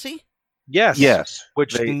policy? Yes. Yes.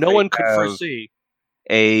 Which They- no they one could have foresee.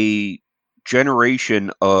 A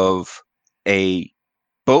generation of a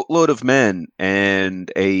boatload of men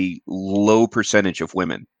and a low percentage of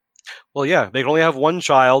women. Well, yeah, they could only have one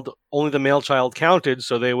child. Only the male child counted,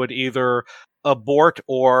 so they would either abort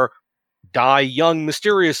or die young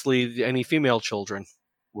mysteriously, any female children.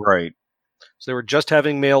 Right. So they were just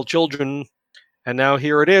having male children, and now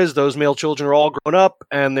here it is. Those male children are all grown up,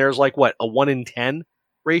 and there's like, what, a 1 in 10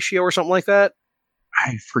 ratio or something like that?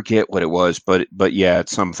 I forget what it was, but yeah,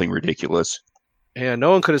 it's something ridiculous. Yeah,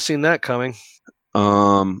 no one could have seen that coming.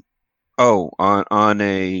 On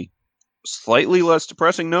a slightly less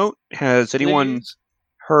depressing note, has anyone Please.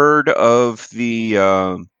 heard of the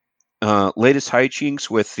latest hijinks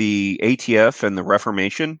with the ATF and the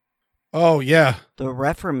Reformation? Oh yeah. The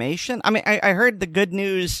Reformation? I mean, I heard the good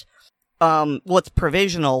news, what's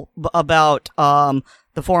provisional about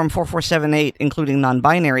the Form 4478, including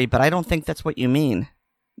non-binary, but I don't think that's what you mean.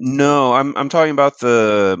 No, I'm talking about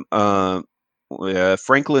the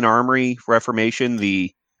Franklin Armory Reformation.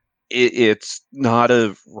 It's not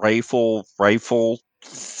a rifle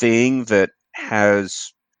thing that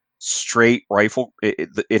has straight rifle.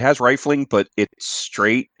 It has rifling, but it's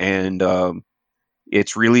straight, and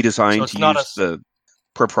it's really designed So it's to not use the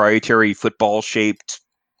proprietary football shaped,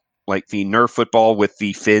 like the Nerf football with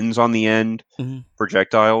the fins on the end, Mhm.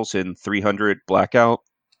 projectiles in 300 Blackout.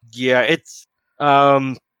 Yeah, it's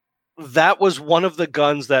that was one of the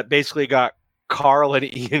guns that basically got Carl and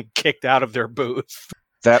Ian kicked out of their booth.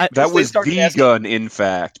 That they was started the asking- gun, in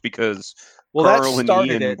fact, because Well, Carl that and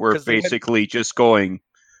started Ian it were 'cause they had- basically just going,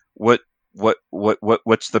 what's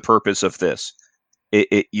the purpose of this?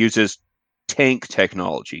 It uses tank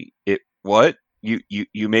technology.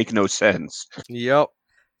 You make no sense. Yep.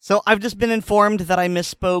 So I've just been informed that I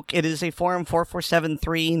misspoke. It is a Form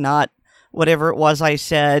 4473, not whatever it was I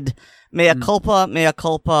said. Mea culpa, mea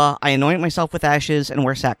culpa. I anoint myself with ashes and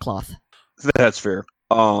wear sackcloth. That's fair.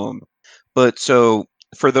 But so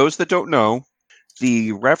for those that don't know,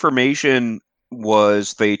 the Reformation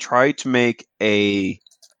was they tried to make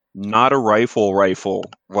not a rifle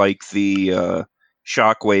like the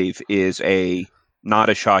Shockwave is a not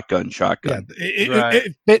a shotgun. Yeah, Right.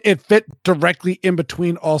 it fit directly in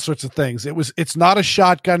between all sorts of things. It's not a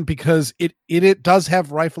shotgun because it does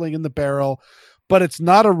have rifling in the barrel, but it's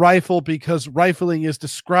not a rifle because rifling is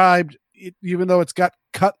described, even though it's got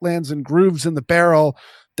cut lands and grooves in the barrel,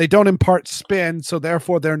 they don't impart spin, so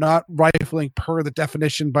therefore they're not rifling per the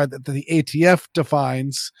definition by the ATF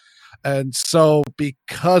defines. And so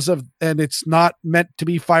and it's not meant to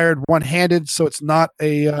be fired one-handed, so it's not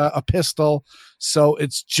a pistol, so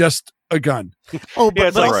it's just a gun. Oh, Yeah, but,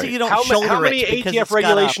 it's but like, also you don't how shoulder many it because ATF it's got a-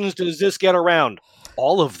 regulations does this get around?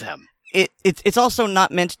 All of them. It's also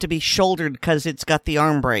not meant to be shouldered because it's got the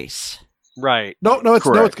arm brace. Right. No, it's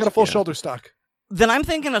Correct, got a full yeah. shoulder stock. Then I'm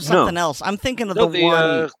thinking of something else. I'm thinking of No, the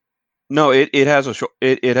one. No, it has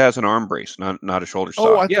it has an arm brace, not a shoulder stock.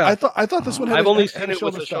 Oh, Yeah. I thought this one had I've a- only had seen a it with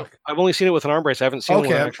shoulder a stock. I've only seen it with an arm brace. I haven't seen one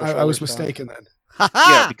with Okay, an actual I was shoulder stock. mistaken then.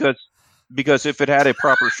 Yeah, because if it had a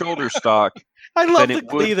proper shoulder stock, I love then the it would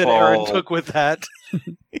glee that Aaron fall- took with that.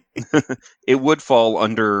 it would fall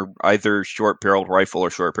under either short-barreled rifle or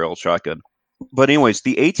short-barreled shotgun. But anyways,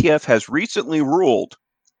 the ATF has recently ruled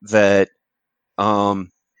that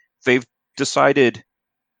they've decided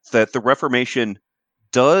that the Reformation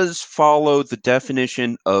does follow the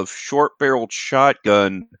definition of short-barreled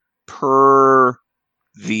shotgun per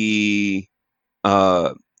the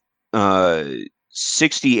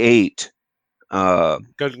 68 Gun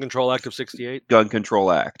Control Act of '68. Gun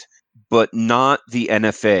Control Act, but not the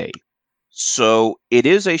NFA. So it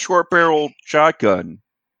is a short-barreled shotgun,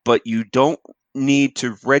 but you don't need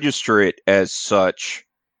to register it as such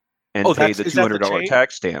and pay the is that the $200 change?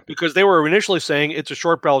 tax stamp. Because they were initially saying it's a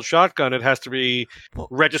short-barreled shotgun; it has to be Well-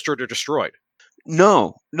 registered or destroyed.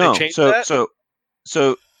 No. changed So that?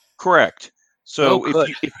 so correct. So Oh,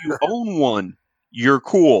 good. if you own one, you're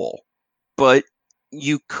cool, but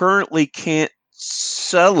you currently can't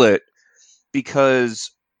sell it because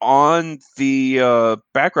on the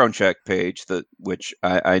background check page, which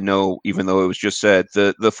I know, even though it was just said,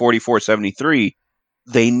 the 4473,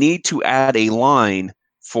 they need to add a line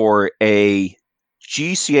for a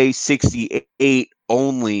GCA 68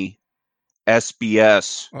 only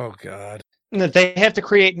SBS. Oh God. They have to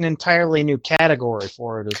create an entirely new category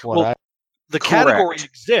for it, is what Well, I. The Correct. category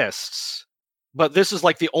exists, but this is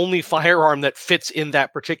like the only firearm that fits in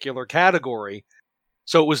that particular category.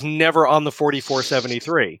 So it was never on the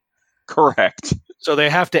 4473. Correct. So they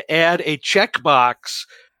have to add a checkbox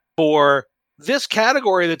for this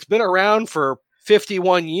category that's been around for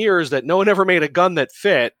 51 years that no one ever made a gun that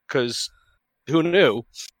fit, because who knew?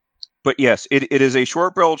 But yes, it is a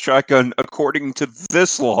short-barreled shotgun according to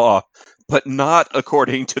this law, but not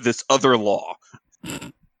according to this other law.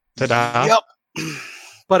 Ta-da. Yep.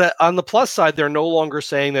 But on the plus side, they're no longer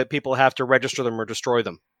saying that people have to register them or destroy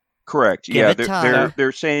them. Correct. Give Yeah, it they're time.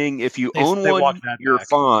 they're saying if you They own walk one, that you're back.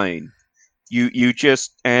 fine. You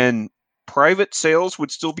just, and private sales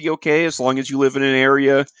would still be okay as long as you live in an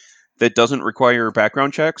area that doesn't require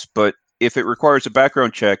background checks. But if it requires a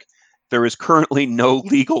background check, there is currently no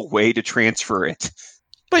legal way to transfer it.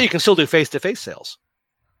 But you can still do face-to-face sales.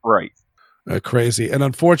 Right. Crazy. And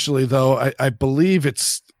unfortunately, though, I believe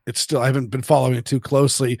it's still, I haven't been following it too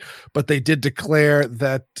closely, but they did declare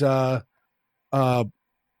that.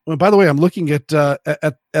 Well, by the way, I'm looking at the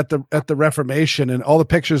Reformation, and all the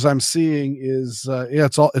pictures I'm seeing is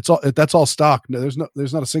that's all stock. No,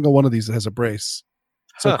 there's not a single one of these that has a brace.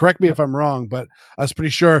 So Huh. correct me if I'm wrong, but I was pretty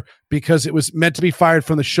sure because it was meant to be fired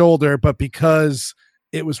from the shoulder, but because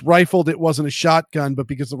it was rifled, it wasn't a shotgun, but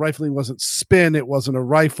because the rifling wasn't spin, it wasn't a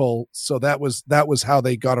rifle. So that was how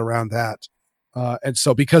they got around that. And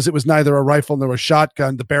so because it was neither a rifle nor a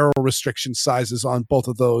shotgun, the barrel restriction sizes on both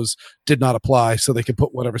of those did not apply. So they could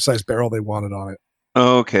put whatever size barrel they wanted on it.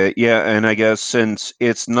 Okay. Yeah, and I guess since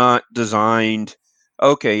it's not designed,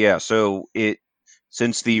 okay, yeah. So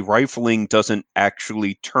since the rifling doesn't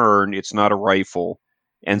actually turn, it's not a rifle,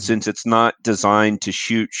 and since it's not designed to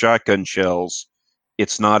shoot shotgun shells,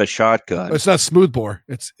 it's not a shotgun. It's not smoothbore.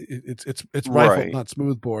 It's rifled, Right. not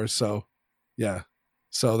smoothbore. So yeah.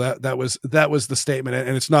 So that was the statement,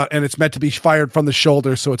 and it's not, and it's meant to be fired from the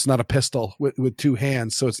shoulder, so it's not a pistol with two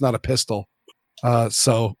hands, so it's not a pistol.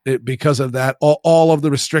 So because of that, all of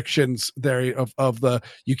the restrictions there of the,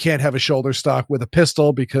 you can't have a shoulder stock with a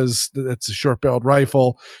pistol because it's a short barreled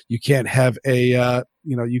rifle. You can't have a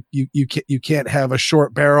you can't have a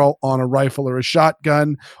short barrel on a rifle or a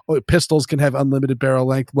shotgun. Pistols can have unlimited barrel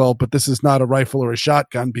length. Well, but this is not a rifle or a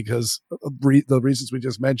shotgun because of the reasons we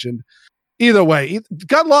just mentioned. Either way,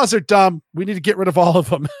 gun laws are dumb. We need to get rid of all of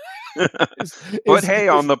them. But hey,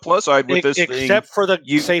 on the plus side with this Except thing, for the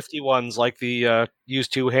safety ones, like the use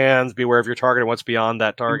two hands, beware of your target and what's beyond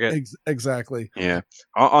that target. Exactly. yeah.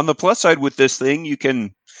 On the plus side with this thing, you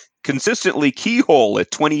can consistently keyhole at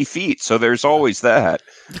 20 feet, so there's always that.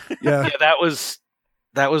 Yeah. Yeah,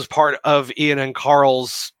 that was part of Ian and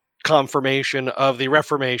Carl's confirmation of the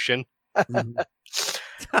Reformation. Mhm.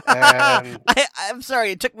 And I'm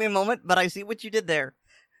sorry, it took me a moment, but I see what you did there.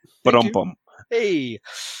 But Thank you. Hey,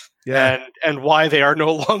 Yeah. and why they are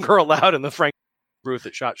no longer allowed in the Frank booth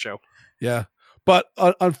at SHOT Show. Yeah. But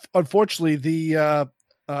unfortunately,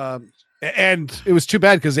 and it was too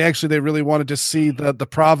bad because they really wanted to see the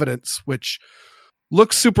Providence, which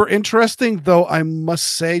looks super interesting, though I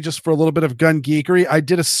must say, just for a little bit of gun geekery, I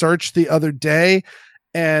did a search the other day,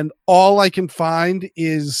 and all I can find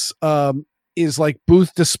is like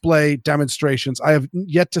booth display demonstrations. I have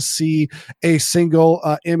yet to see a single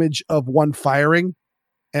image of one firing.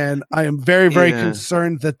 And I am very, very Yeah.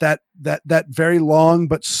 concerned that very long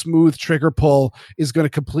but smooth trigger pull is going to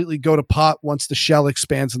completely go to pot once the shell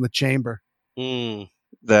expands in the chamber. Mm.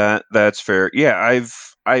 That's fair. Yeah,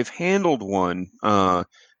 I've handled one. I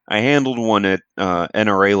handled one at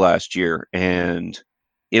NRA last year, and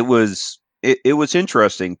it was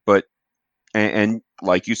interesting, but and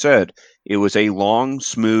like you said, it was a long,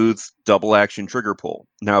 smooth double action trigger pull.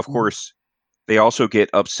 Now, of course, they also get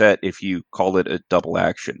upset if you call it a double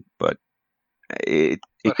action, but it's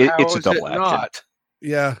a double action. Not?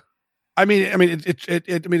 Yeah. I mean,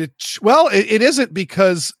 it isn't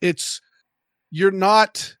because you're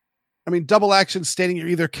not, I mean, double action stating you're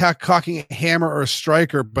either cocking a hammer or a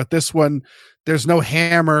striker, but this one, there's no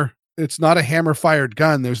hammer it's not a hammer fired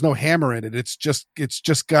gun. There's no hammer in it. It's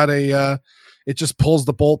just got a it just pulls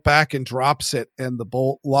the bolt back and drops it, and the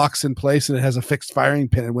bolt locks in place, and it has a fixed firing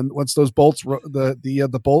pin. And once those bolts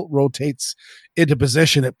the bolt rotates into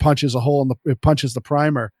position, it punches a hole in it punches the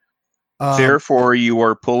primer. Therefore, you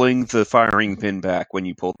are pulling the firing pin back when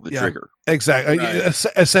you pull the trigger. Exactly. Right.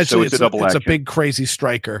 Essentially, So it's a big crazy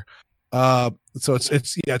striker. So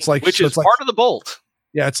it's like which is part of the bolt.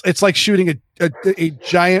 Yeah, it's like shooting a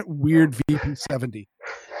giant weird VP-70.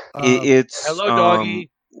 It's hello,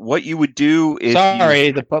 doggy. What you would do if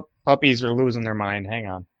the puppies are losing their mind. Hang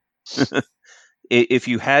on. if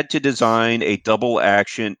you had to design a double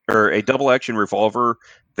action revolver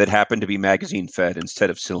that happened to be magazine fed instead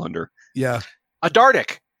of cylinder. Yeah, A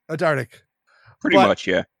Dardic. Pretty much,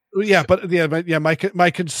 yeah. Yeah, but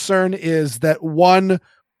my concern is that one,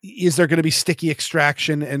 is there going to be sticky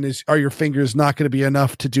extraction, and are your fingers not going to be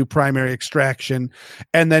enough to do primary extraction?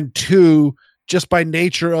 And then two, just by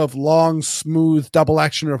nature of long, smooth double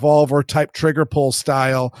action revolver type trigger pull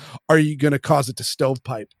style, are you going to cause it to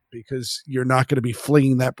stovepipe? Because you're not going to be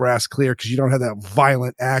flinging that brass clear because you don't have that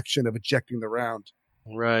violent action of ejecting the round.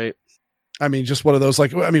 Right. I mean, just one of those,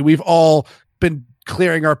 we've all been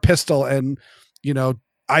clearing our pistol, and,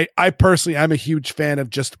 I personally, I'm a huge fan of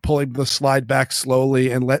just pulling the slide back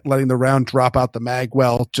slowly and letting the round drop out the mag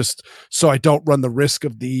well, just so I don't run the risk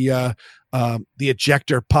of the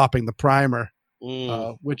ejector popping the primer,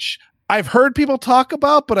 which I've heard people talk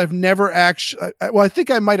about, but I've never actually. I think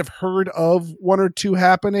I might have heard of one or two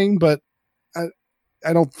happening, but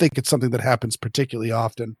I don't think it's something that happens particularly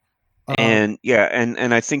often. And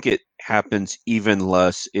I think it happens even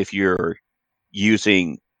less if you're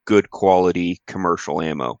using good quality commercial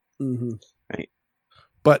ammo. Mm-hmm. Right.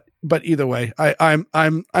 But either way, I'm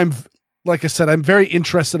like I said, I'm very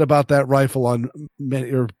interested about that rifle on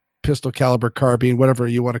or pistol caliber carbine, whatever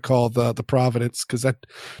you want to call the Providence, because that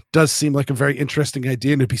does seem like a very interesting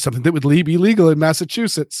idea, and it'd be something that would be legal in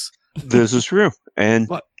Massachusetts. This is true. And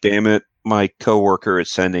damn it, my coworker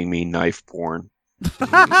is sending me knife porn.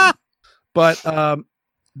 But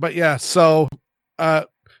yeah, so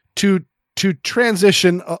to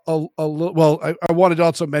transition a little, well, I wanted to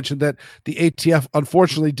also mention that the ATF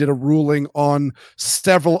unfortunately did a ruling on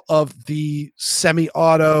several of the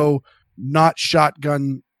semi-auto, not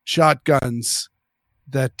shotguns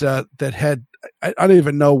that had, I don't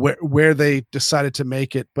even know where they decided to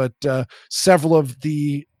make it, but several of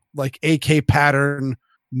the like AK pattern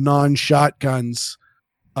non-shotguns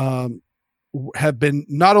have been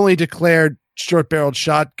not only declared short-barreled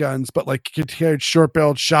shotguns, but like declared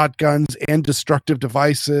short-barreled shotguns and destructive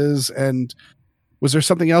devices. And was there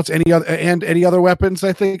something else? Any other weapons?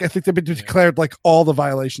 I think they've been declared like all the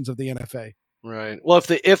violations of the NFA. Right. Well,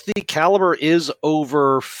 if the caliber is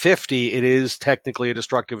over 50, it is technically a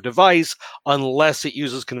destructive device unless it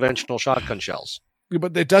uses conventional shotgun shells.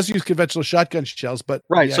 But it does use conventional shotgun shells. But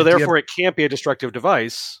right. So therefore, it can't be a destructive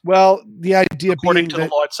device. Well, the idea according being to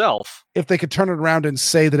the law itself, if they could turn it around and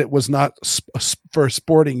say that it was not for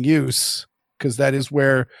sporting use, because that is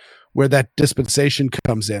where that dispensation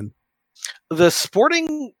comes in. The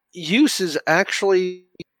sporting use is actually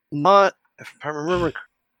not. If I remember.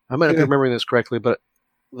 I might not be remembering this correctly, but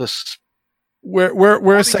this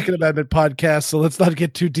we're a Second Amendment podcast, so let's not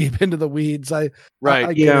get too deep into the weeds. I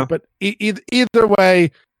get it, but either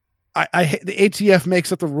way, the ATF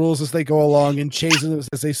makes up the rules as they go along and changes them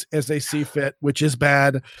as they see fit, which is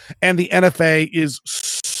bad, and the NFA is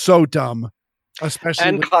so dumb, especially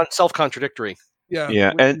and self-contradictory.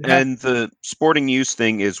 Yeah, and the sporting use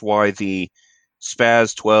thing is why the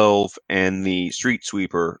Spaz 12 and the Street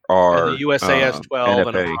Sweeper are and the USAS 12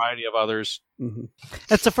 and a NFA. variety of others. Mm-hmm.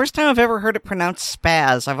 That's the first time I've ever heard it pronounced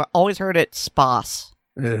spaz. I've always heard it spas.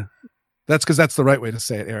 Yeah, that's because that's the right way to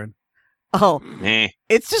say it, Aaron. Oh, Eh.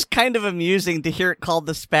 it's just kind of amusing to hear it called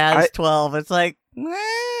the Spaz 12. It's like,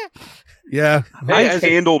 yeah, I've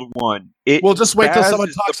handled one. We'll just wait till Spaz someone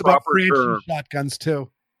is talks the about proper free term. shotguns too.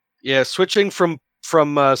 Yeah, switching from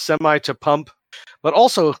semi to pump, but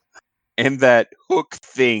also. And that hook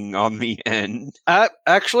thing on the end.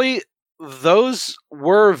 Actually, those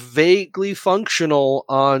were vaguely functional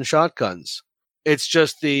on shotguns. It's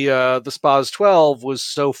just the Spaz 12 was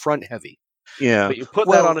so front heavy. Yeah, but you put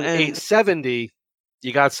that on an 870,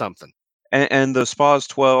 you got something. And the Spaz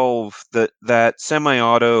 12, that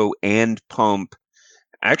semi-auto and pump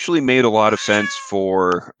actually made a lot of sense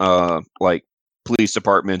for like police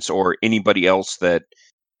departments or anybody else that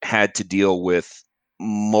had to deal with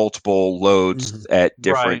multiple loads at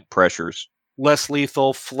different pressures. Less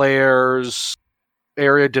lethal, flares,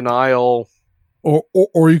 area denial.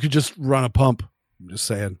 Or you could just run a pump. I'm just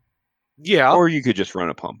saying. Yeah. Or you could just run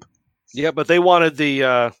a pump. Yeah, but they wanted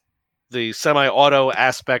the semi-auto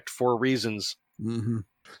aspect for reasons. Mm-hmm.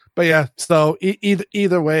 But yeah, so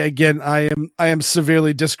either way, again, I am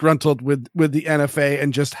severely disgruntled with the NFA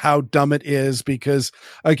and just how dumb it is, because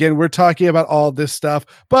again, we're talking about all this stuff,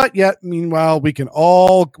 but yet meanwhile we can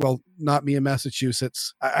all, well, not me in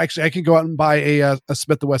Massachusetts. I can go out and buy a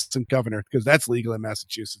Smith & Wesson Governor, because that's legal in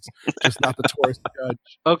Massachusetts, just not the tourist judge.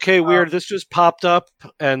 Okay, weird. This just popped up,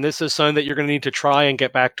 and this is something that you're going to need to try and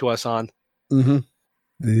get back to us on. Mm-hmm.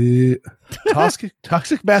 The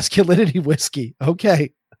toxic masculinity whiskey.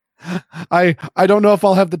 Okay. I don't know if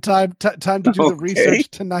I'll have the time to do the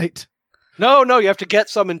research tonight. No, you have to get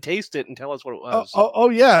some and taste it and tell us what it was.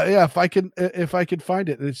 Oh yeah. If I can find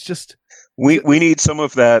it, it's just we need some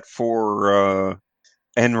of that for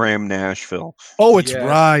NRAM Nashville. Oh, it's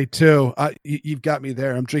rye too. You've got me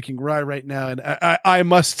there. I'm drinking rye right now, and I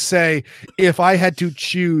must say, if I had to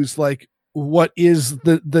choose, like, what is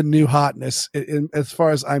the new hotness, as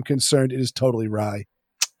far as I'm concerned, it is totally rye.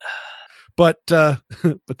 But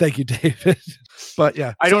thank you, David. But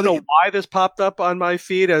yeah, I don't know why this popped up on my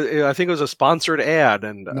feed. I think it was a sponsored ad,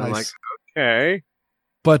 and nice. I'm like, okay.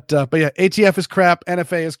 But yeah, ATF is crap.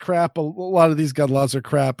 NFA is crap. A lot of these gun laws are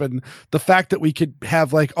crap, and the fact that we could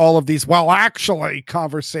have like all of these, well, actually,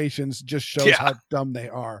 conversations just shows how dumb they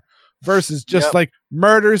are. Versus just like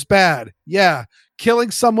murder's bad. Yeah, killing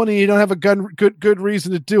someone and you don't have a good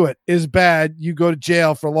reason to do it is bad. You go to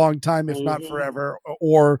jail for a long time, if not forever,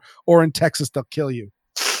 or in Texas they'll kill you.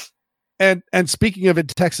 And speaking of in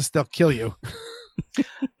Texas, they'll kill you.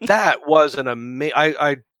 That was an amazing.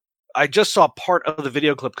 I just saw part of the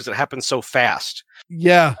video clip because it happened so fast.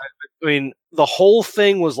 Yeah, I mean, the whole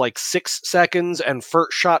thing was like 6 seconds, and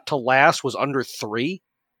first shot to last was under 3.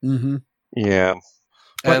 Mm-hmm. Yeah.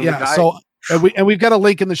 But yeah, so we've got a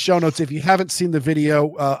link in the show notes if you haven't seen the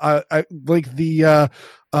video. I link the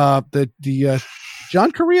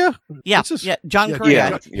John Correa. John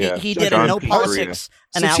Correa. He did a no politics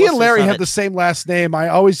analysis. Since he and Larry have the same last name, I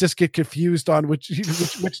always just get confused on which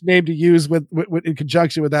name to use with in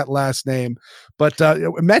conjunction with that last name. But I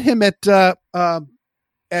met him at the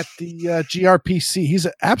GRPC. He's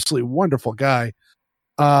an absolutely wonderful guy.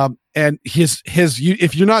 And his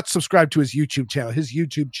if you're not subscribed to his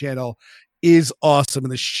YouTube channel is awesome,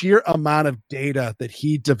 and the sheer amount of data that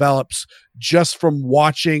he develops just from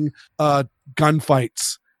watching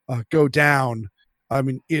gunfights go down, I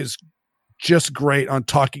mean, is just great on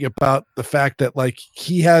talking about the fact that, like,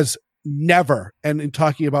 he has never, and in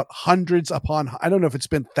talking about hundreds upon, I don't know if it's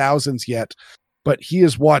been thousands yet, but he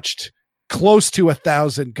has watched close to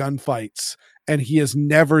 1,000 gunfights, and he has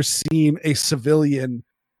never seen a civilian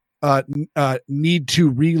need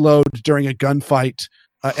to reload during a gunfight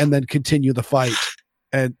and then continue the fight,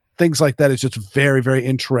 and things like that is just very, very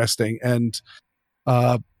interesting. And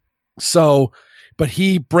but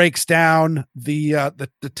he breaks down the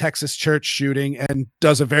Texas church shooting and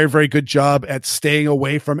does a very, very good job at staying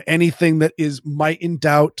away from anything that might be in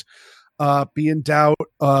doubt,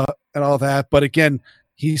 and all that. But again,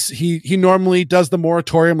 he normally does the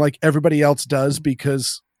moratorium like everybody else does,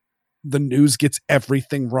 because the news gets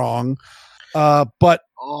everything wrong, but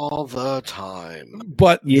all the time.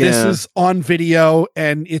 But this is on video,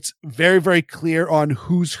 and it's very, very clear on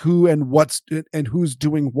who's who and who's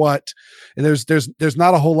doing what. And there's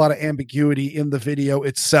not a whole lot of ambiguity in the video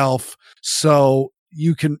itself, so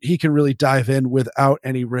he can really dive in without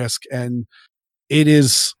any risk. And it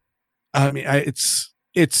is, I mean,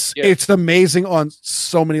 it's amazing on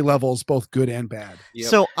so many levels, both good and bad. Yep.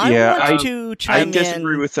 So I want to chime in. I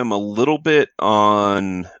disagree with him a little bit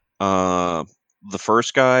on the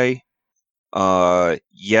first guy.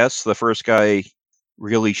 Yes, the first guy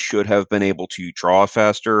really should have been able to draw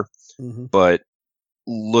faster, but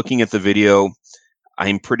looking at the video,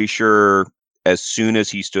 I'm pretty sure as soon as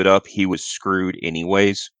he stood up, he was screwed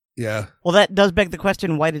anyways. Yeah. Well, that does beg the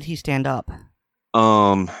question, why did he stand up?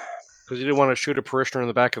 Because he didn't want to shoot a parishioner in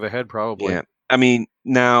the back of the head, probably. Yeah. I mean,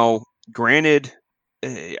 now, granted,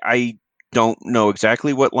 I don't know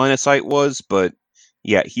exactly what line of sight was, but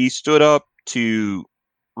yeah, he stood up to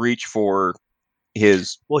reach for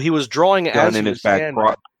his. Well, he was drawing gun in his back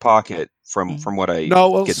pocket from what I. No,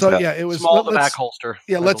 well, so yeah, it was small the back holster.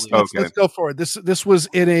 Yeah, let's go forward. This was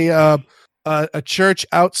in a church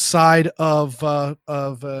outside of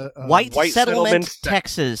White Settlement,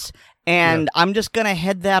 Texas. And I'm just going to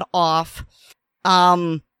head that off.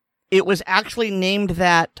 It was actually named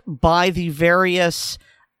that by the various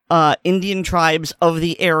Indian tribes of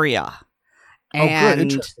the area. And,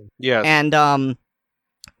 good. Interesting. Yes. And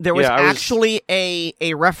there was actually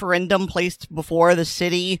a referendum placed before the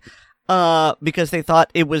city because they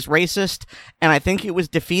thought it was racist, and I think it was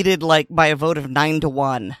defeated like by a vote of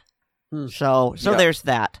 9-1. So Yeah. there's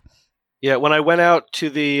that. Yeah, when I went out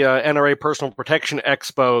to the NRA Personal Protection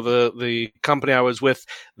Expo, the company I was with,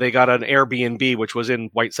 they got an Airbnb, which was in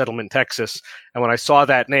White Settlement, Texas. And when I saw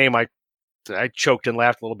that name, I choked and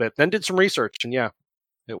laughed a little bit. Then did some research, and yeah,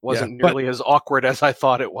 it wasn't nearly as awkward as I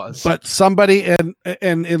thought it was. But somebody, and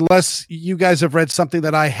unless you guys have read something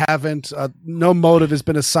that I haven't, no motive has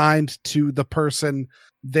been assigned to the person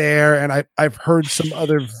there, and I've heard some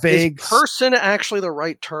other vague. Is person actually the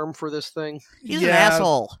right term for this thing? He's an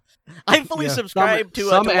asshole. I fully subscribe to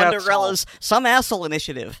some Wonderella's Some Asshole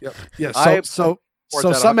initiative. Yeah, I so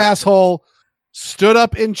that some on. asshole stood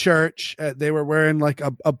up in church. They were wearing like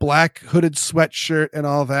a black hooded sweatshirt and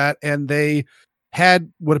all that, and they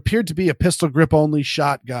had what appeared to be a pistol grip only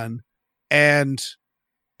shotgun. And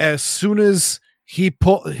as soon as he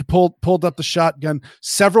pulled up the shotgun,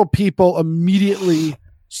 several people immediately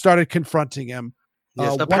started confronting him.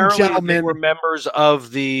 Yes, One apparently they gentleman were members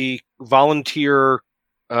of the volunteer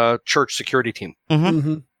church security team.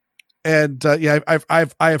 Mhm. And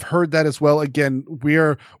I've heard that as well. Again,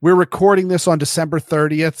 we're recording this on December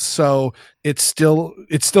 30th, so it's still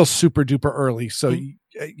super duper early. So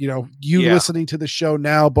Yeah. listening to the show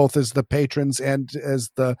now, both as the patrons and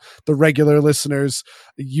as the regular listeners,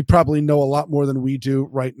 you probably know a lot more than we do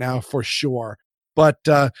right now for sure. But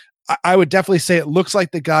I would definitely say it looks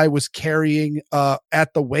like the guy was carrying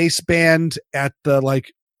at the waistband at the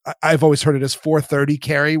I've always heard it as 430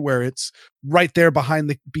 carry, where it's right there behind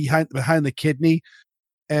the kidney.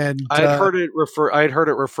 And I had heard it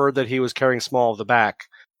referred that he was carrying small of the back,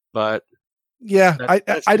 but yeah,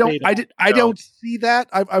 that's I don't debate. I don't see that.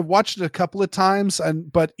 I've watched it a couple of times,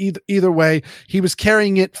 but either way, he was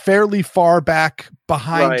carrying it fairly far back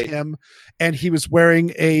behind Right. him, and he was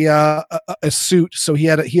wearing a suit, so he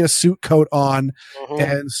had a suit coat on. Mhm.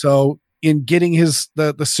 And so in getting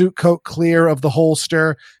the suit coat clear of the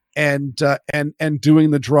holster and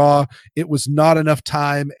doing the draw, it was not enough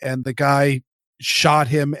time, and the guy shot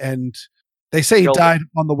him, and they say he Killed died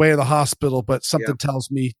on the way to the hospital, but something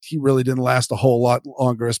tells me he really didn't last a whole lot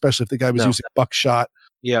longer, especially if the guy was No. using buckshot.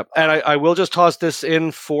 Yeah, and I will just toss this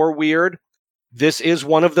in for weird. This is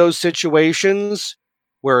one of those situations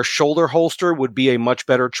where a shoulder holster would be a much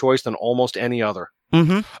better choice than almost any other.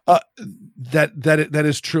 Mm-hmm. That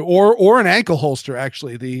is true, or an ankle holster.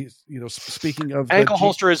 Actually, speaking of Ankle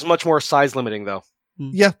holster is much more size limiting, though.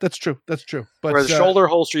 yeah, that's true. That's true. But Whereas shoulder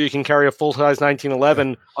holster, you can carry a full size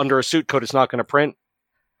 1911 under a suit coat. It's not going to print.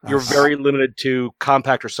 You're very limited to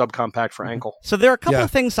compact or subcompact for ankle. So there are a couple Yeah.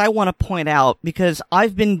 of things I want to point out, because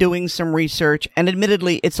I've been doing some research, and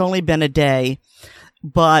admittedly, it's only been a day,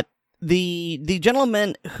 but the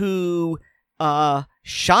gentleman who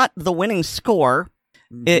shot the winning score,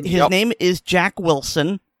 his name is Jack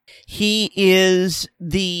Wilson. He is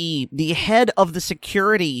the head of the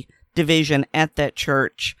security division at that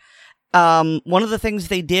church. One of the things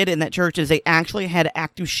they did in that church is they actually had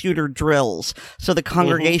active shooter drills, so the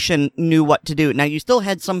congregation knew what to do. Now, you still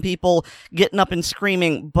had some people getting up and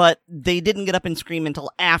screaming, but they didn't get up and scream until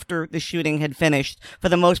after the shooting had finished. For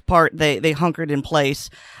the most part, they hunkered in place.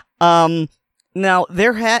 Now,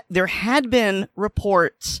 there had been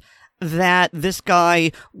reports that this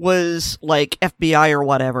guy was like FBI or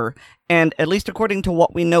whatever, and at least according to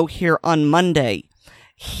what we know here on Monday,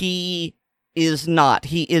 he is not.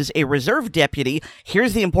 He is a reserve deputy.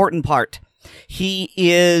 Here's the important part. He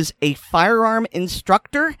is a firearm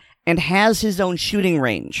instructor and has his own shooting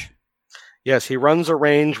range. Yes, he runs a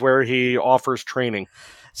range where he offers training.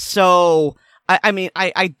 So, I mean,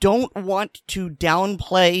 I don't want to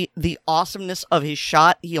downplay the awesomeness of his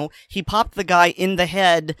shot. He popped the guy in the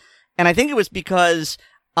head, and I think it was because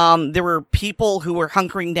there were people who were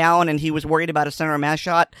hunkering down and he was worried about a center of mass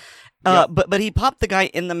shot. But he popped the guy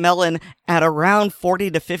in the melon at around 40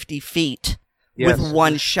 to 50 feet with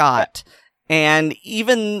one shot. And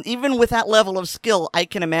even with that level of skill, I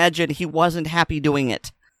can imagine he wasn't happy doing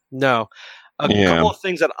it. No. A couple of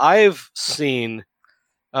things that I've seen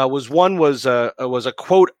was a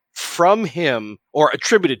quote from him, or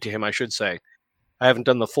attributed to him, I should say. I haven't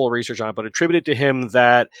done the full research on it, but attributed to him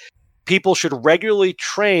that people should regularly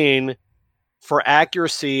train for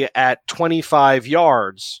accuracy at 25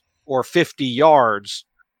 yards or 50 yards,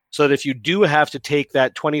 so that if you do have to take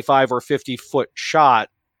that 25 or 50 foot shot,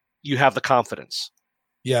 you have the confidence.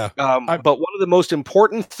 Yeah. But one of the most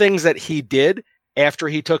important things that he did after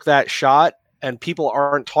he took that shot, and people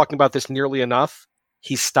aren't talking about this nearly enough,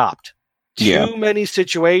 he stopped. Too many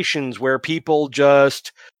situations where people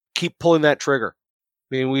just keep pulling that trigger.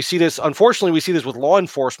 I mean, unfortunately, we see this with law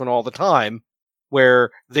enforcement all the time,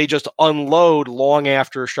 where they just unload long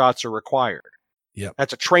after shots are required. Yep.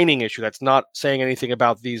 That's a training issue. That's not saying anything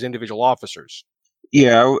about these individual officers.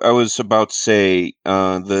 Yeah, I was about to say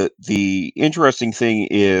the interesting thing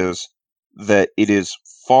is that it is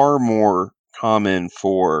far more common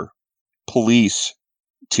for police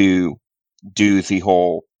to do the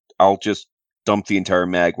whole "I'll just dump the entire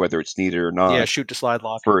mag whether it's needed or not" Yeah, shoot to slide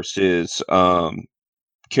lock. versus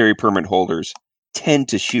carry permit holders tend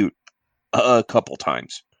to shoot a couple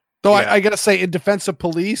times. Though Yeah. I gotta say, in defense of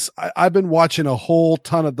police, I've been watching a whole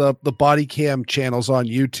ton of the body cam channels on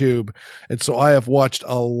YouTube, and so I have watched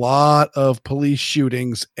a lot of police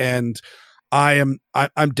shootings, and I'm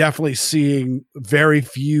definitely seeing very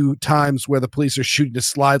few times where the police are shooting a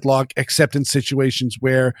slide lock, except in situations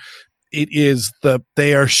where it is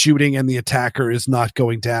they are shooting and the attacker is not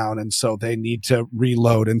going down, and so they need to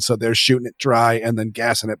reload, and so they're shooting it dry and then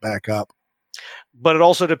gassing it back up. But it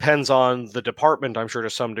also depends on the department, I'm sure, to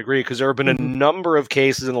some degree, because there have been a Mhm. number of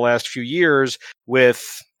cases in the last few years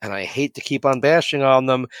with, and I hate to keep on bashing on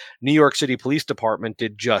them, New York City Police Department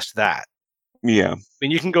did just that. Yeah. I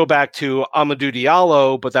mean, you can go back to Amadou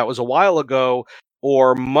Diallo, but that was a while ago,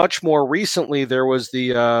 or much more recently, there was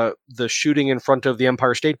the shooting in front of the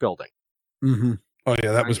Empire State Building. Mm-hmm. Oh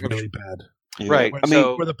yeah, that was Right. really bad. Yeah. Right. Where, I mean,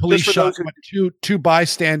 so, where the police just for shot those who- two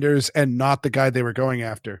bystanders and not the guy they were going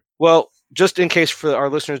after. Well, just in case for our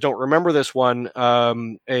listeners don't remember this one,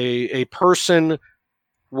 a person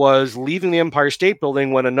was leaving the Empire State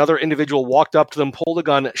Building when another individual walked up to them, pulled a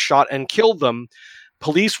gun, shot, and killed them.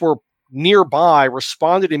 Police were nearby,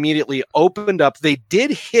 responded immediately, opened up. They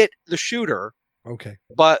did hit the shooter, Okay.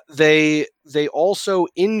 but they also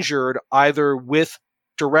injured either with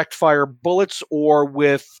direct fire bullets or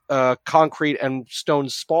with concrete and stone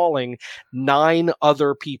spalling 9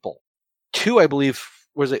 other people. 2, I believe,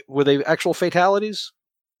 were they actual fatalities?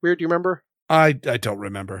 Weird, do you remember? I don't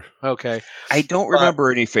remember. Okay. I don't But-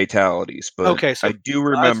 remember any fatalities, but Okay, so I do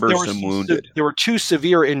remember there were some se- wounded. There were 2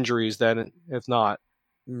 severe injuries then, if not.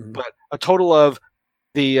 Mhm. But a total of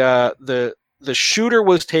the shooter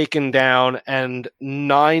was taken down and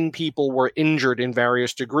 9 people were injured in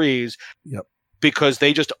various degrees. Yep. Because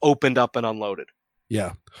they just opened up and unloaded.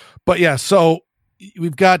 Yeah, but yeah. So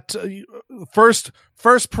we've got first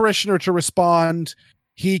parishioner to respond.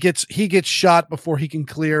 He gets shot before he can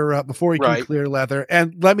clear Right. clear leather.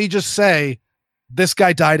 And let me just say, this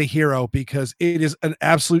guy died a hero, because it is an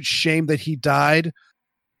absolute shame that he died.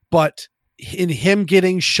 But in him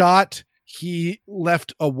getting shot, he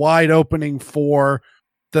left a wide opening for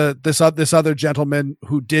this other gentleman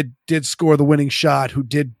who did score the winning shot, who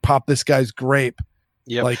did pop this guy's grape.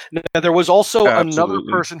 Yep. Like, Now, there was also another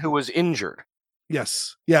Absolutely. person who was injured.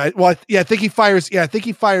 yes, yeah. Well, I think he fires. Yeah, I think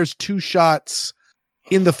he fires 2 shots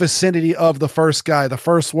in the vicinity of the first guy. The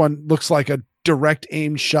first one looks like a direct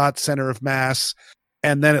aim shot, center of mass.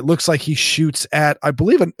 And then it looks like he shoots at, I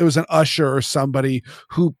believe it was an usher or somebody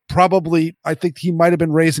who probably, I think he might have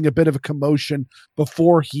been raising a bit of a commotion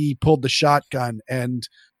before he pulled the shotgun. And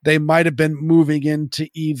they might have been moving in to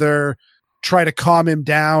either try to calm him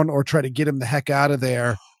down or try to get him the heck out of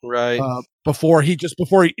there. Right. Before he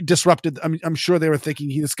disrupted. I'm sure they were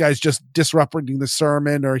thinking this guy's just disrupting the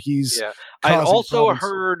sermon, or he's Yeah. I causing also problems.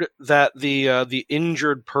 heard that the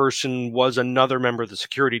injured person was another member of the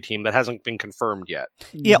security team. That hasn't been confirmed yet.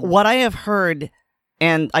 Yeah, what I have heard,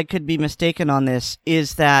 and I could be mistaken on this,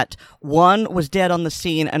 is that one was dead on the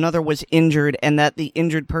scene, another was injured, and that the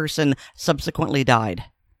injured person subsequently died.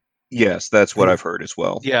 Yes, that's what I've heard as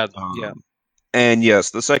well. Yeah. Um, Yeah. And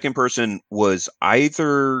yes, the second person was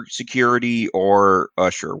either security or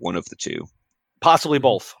usher, one of the two, Possibly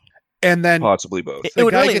both. And then possibly both. It the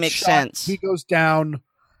would guy really gets make shot, sense. He goes down.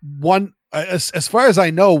 One, as far as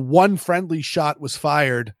I know, one friendly shot was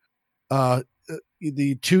fired.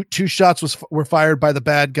 The two shots were fired by the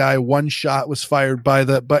bad guy. One shot was fired by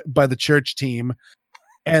the church team.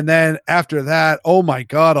 And then after that, oh my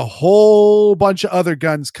God, a whole bunch of other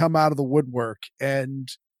guns come out of the woodwork. And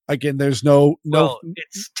again, there's no. Well,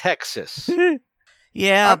 it's Texas.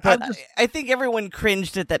 Yeah, I'm but just- I think everyone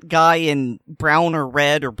cringed at that guy in brown or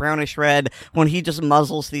red or brownish red when he just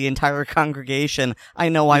muzzles the entire congregation. I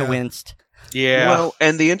know I Yeah. winced. Yeah. Well,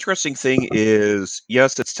 and the interesting thing is,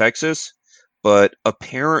 yes, it's Texas, but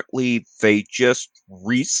apparently they just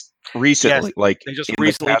recently, Yes, like they just in the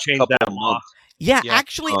recently past changed couple that of law. months. Yeah, Yeah,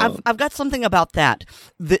 actually, I've got something about that.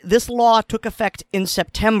 This law took effect in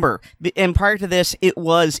September, and prior to this, it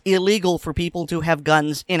was illegal for people to have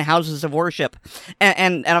guns in houses of worship.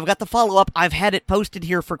 And I've got the follow up. I've had it posted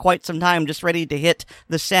here for quite some time, just ready to hit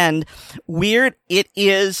the send. Weird. It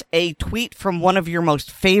is a tweet from one of your most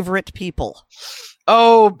favorite people.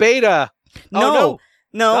 Oh, Beta. No,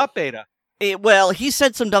 Not Beta. Well, he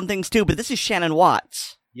said some dumb things too, but this is Shannon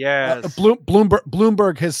Watts. Yes.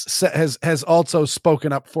 Bloomberg has also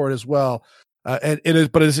spoken up for it as well. And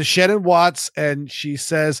it's a Shannon Watts, and she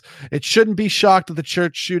says it shouldn't be shocked at the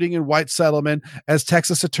church shooting in White Settlement. As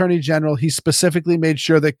Texas Attorney General, he specifically made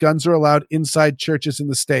sure that guns are allowed inside churches in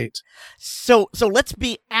the state. So let's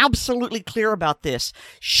be absolutely clear about this.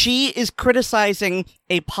 She is criticizing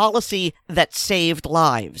a policy that saved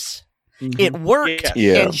lives. Mm-hmm. It worked,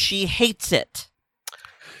 Yeah. and she hates it.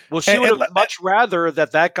 Well, she would have much rather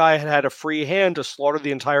that guy had had a free hand to slaughter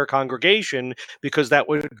the entire congregation, because that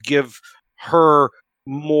would give her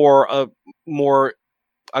more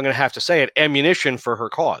I'm going to have to say it, ammunition for her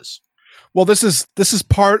cause. Well, this is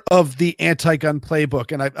part of the anti-gun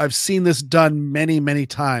playbook, and I've seen this done many, many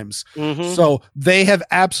times. Mm-hmm. So they have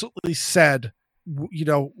absolutely said,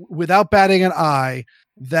 without batting an eye,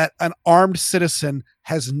 that an armed citizen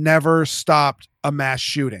has never stopped a mass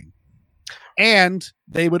shooting. And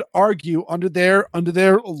they would argue under their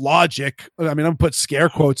logic. I mean, I'm gonna put scare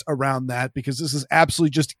quotes around that because this is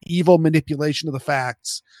absolutely just evil manipulation of the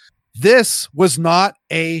facts. This was not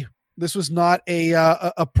a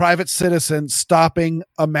private citizen stopping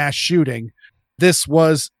a mass shooting. This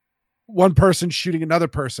was one person shooting another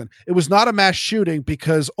person. It was not a mass shooting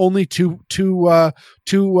because only two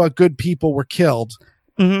good people were killed.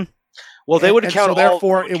 Mm-hmm. Well, they would count. So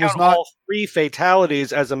therefore, it was not all 3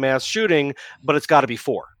 fatalities as a mass shooting, but it's got to be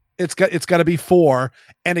 4. It's got to be 4.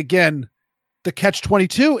 And again, the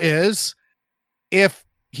catch-22 is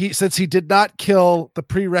since he did not kill the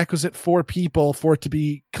prerequisite 4 people for it to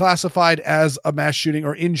be classified as a mass shooting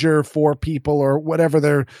or injure 4 people or whatever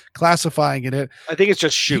they're classifying it. I think it's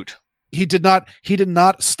just shoot. He did not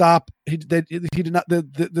stop.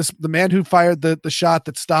 The man who fired the shot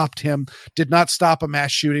that stopped him did not stop a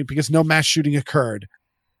mass shooting because no mass shooting occurred.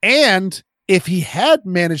 And if he had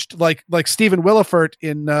managed, like Stephen Williford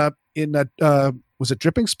in was it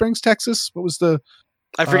Dripping Springs, Texas? What was the?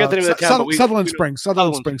 I forget the name of the town. Sutherland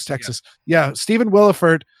Springs, Texas. Yeah, Stephen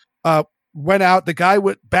Williford went out. The guy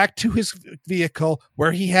went back to his vehicle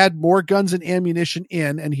where he had more guns and ammunition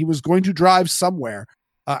in, and he was going to drive somewhere.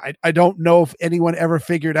 I don't know if anyone ever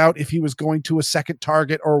figured out if he was going to a second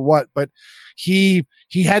target or what, but he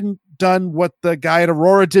hadn't done what the guy at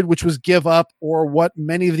Aurora did, which was give up, or what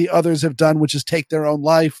many of the others have done, which is take their own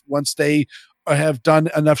life once they have done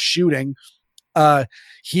enough shooting.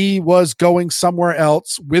 He was going somewhere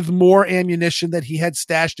else with more ammunition that he had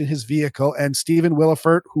stashed in his vehicle. And Stephen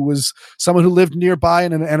Williford, who was someone who lived nearby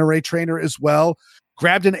and an NRA trainer as well,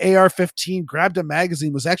 grabbed an AR-15, grabbed a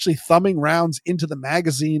magazine, was actually thumbing rounds into the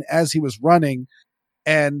magazine as he was running,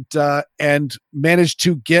 and managed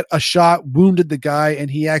to get a shot, wounded the guy, and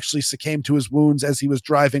he actually succumbed to his wounds as he was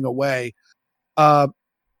driving away. But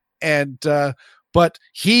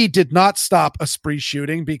he did not stop a spree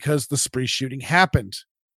shooting because the spree shooting happened.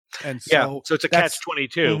 And so it's a catch-22.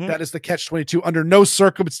 Mm-hmm. That is the catch-22. Under no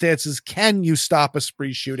circumstances can you stop a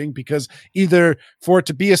spree shooting, because either for it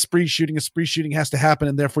to be a spree shooting has to happen,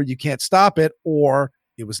 and therefore you can't stop it, or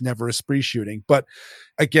it was never a spree shooting. But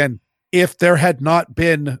again, if there had not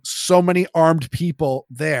been so many armed people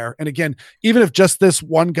there, and again, even if just this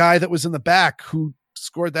one guy that was in the back who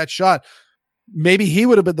scored that shot, maybe he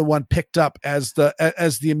would have been the one picked up as the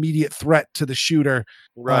immediate threat to the shooter,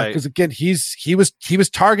 right? Because again, he was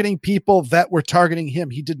targeting people that were targeting him.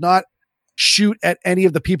 He did not shoot at any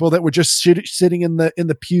of the people that were just sitting in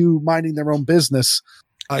the pew minding their own business.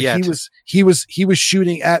 He was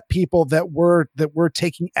shooting at people that were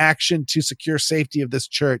taking action to secure safety of this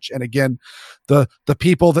church. And again, the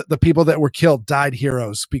people that were killed died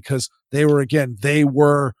heroes because they were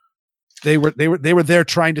there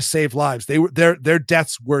trying to save lives. Their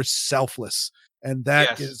deaths were selfless, and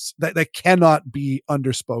that cannot be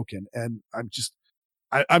underspoken. And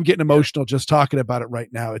I'm getting emotional just talking about it right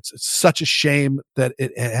now. It's such a shame that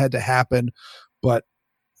it had to happen, but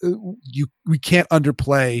we can't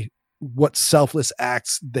underplay what selfless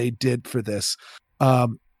acts they did for this.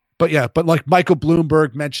 But like Michael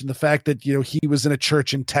Bloomberg mentioned the fact that, he was in a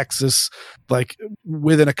church in Texas, like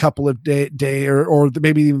within a couple of day or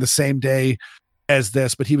maybe even the same day as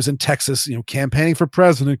this, but he was in Texas, campaigning for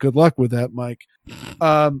president. Good luck with that, Mike.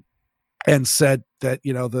 And said that,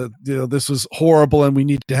 this was horrible and we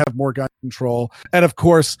need to have more gun control. And of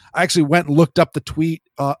course, I actually went and looked up the tweet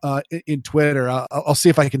in Twitter. I'll see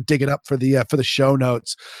if I can dig it up for the show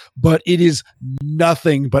notes, but it is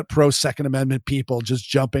nothing but pro Second Amendment people just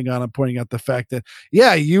jumping on and pointing out the fact that,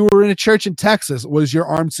 yeah, you were in a church in Texas. Was your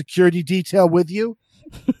armed security detail with you?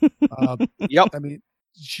 Yep. I mean,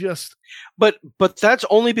 just But that's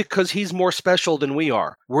only because he's more special than we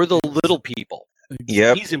are. We're the little people.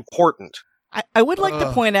 Yep. He's important. I would like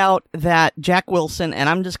to point out that Jack Wilson, and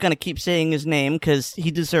I'm just going to keep saying his name because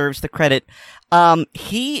he deserves the credit.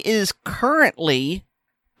 He is currently,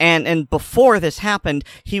 and before this happened,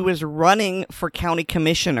 he was running for county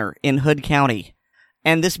commissioner in Hood County.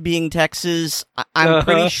 And this being Texas, I'm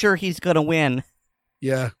pretty sure he's going to win.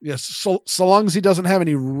 yes. So long as he doesn't have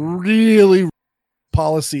any really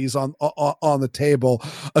policies on the table,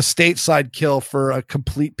 a stateside kill for a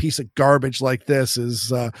complete piece of garbage like this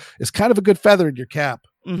is kind of a good feather in your cap.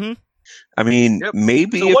 Mm-hmm. I mean, Yep.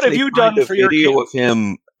 maybe So if what have they you find done a for your video kid? of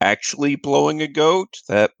him actually blowing a goat,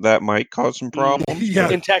 that might cause some problems. Yeah.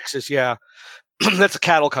 In Texas, yeah. That's a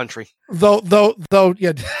cattle country. Though,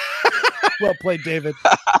 yeah. Well played, David.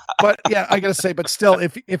 But yeah, I gotta say, but still,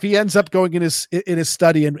 if he ends up going in his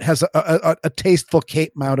study and has a tasteful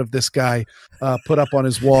cape mount of this guy put up on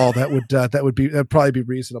his wall, that'd probably be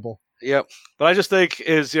reasonable. Yep. But I just think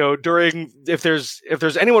is, during if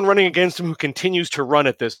there's anyone running against him who continues to run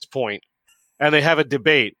at this point, and they have a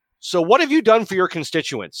debate. So what have you done for your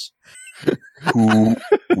constituents?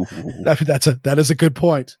 That is a good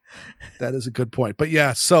point. That is a good point. But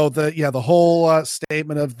yeah, so the whole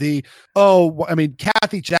statement of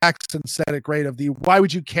Kathy Jackson said it great of the why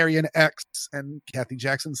would you carry an X? And Kathy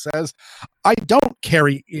Jackson says, I don't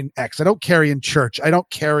carry in X. I don't carry in church. I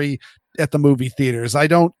don't carry at the movie theaters. I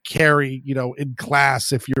don't carry, in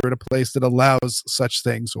class if you're in a place that allows such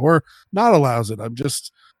things or not allows it. I'm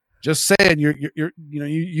just saying you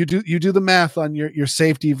do the math on your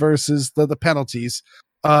safety versus the penalties.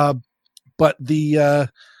 But you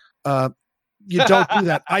don't do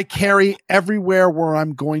that. I carry everywhere where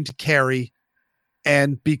I'm going to carry.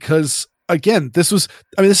 And because again, this is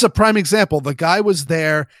a prime example. The guy was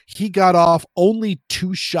there. He got off only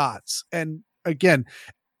 2 shots. And again,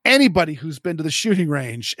 anybody who's been to the shooting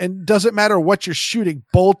range, and doesn't matter what you're shooting,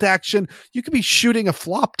 bolt action, you could be shooting a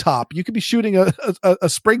flop top. You could be shooting a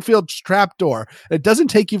Springfield trapdoor. It doesn't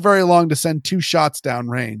take you very long to send 2 shots down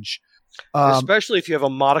range. Especially if you have a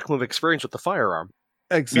modicum of experience with the firearm.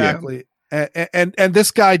 Exactly. Yeah. And this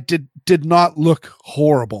guy did not look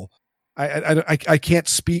horrible. I can't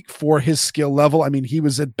speak for his skill level. I mean, he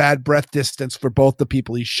was at bad breath distance for both the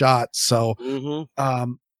people he shot. So,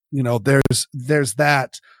 there's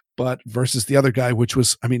that, but versus the other guy, which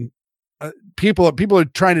was, people are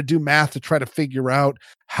trying to do math to try to figure out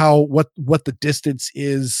what the distance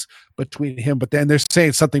is between him. But then they're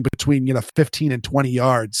saying something between, 15 and 20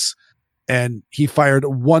 yards. And he fired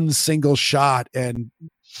one single shot, and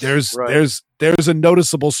there's a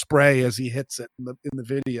noticeable spray as he hits it in the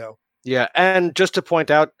video. Yeah, and just to point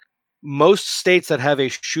out, most states that have a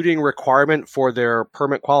shooting requirement for their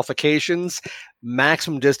permit qualifications,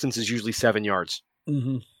 maximum distance is usually 7 yards.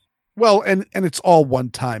 Mm-hmm. Well, and it's all one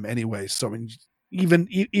time anyway. So even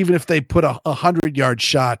if they put a 100-yard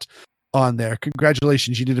shot on there,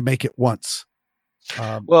 congratulations, you need to make it once.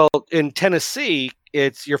 Well, in Tennessee,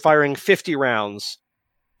 you're firing 50 rounds,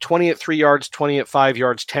 20 at 3 yards, 20 at 5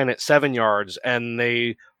 yards, 10 at 7 yards, and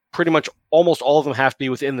they pretty much almost all of them have to be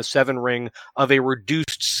within the 7 ring of a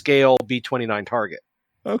reduced scale B-29 target.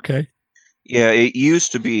 Okay. Yeah, it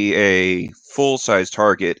used to be a full-size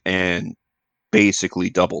target and basically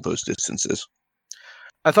double those distances.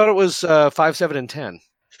 I thought it was 5, 7, and 10.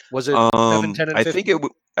 Was it 7, 10, and 15?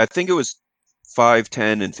 I think it was 5,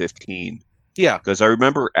 10, and 15. Yeah, because I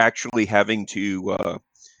remember actually having to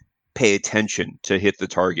pay attention to hit the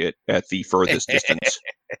target at the furthest distance.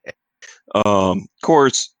 Of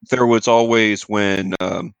course, there was always when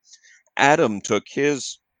Adam took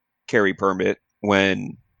his carry permit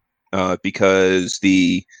because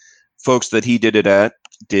the folks that he did it at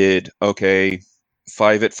did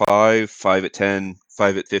 5 at 5, 5 at 10,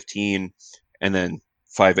 5 at 15, and then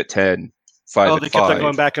 5 at 10, 5 at 5. They kept on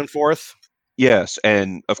going back and forth? Yes,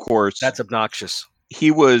 and of course... That's obnoxious.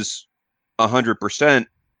 He was 100%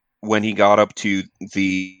 when he got up to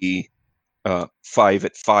the 5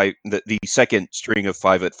 at 5, the second string of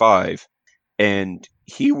 5 at 5, and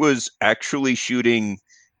he was actually shooting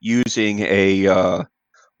using a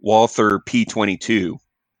Walther P22.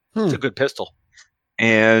 It's a good pistol.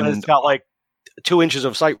 And it's got like 2 inches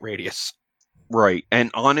of sight radius. Right,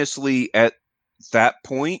 and honestly, at that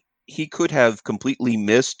point, he could have completely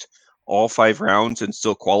missed all 5 rounds and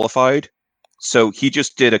still qualified. So he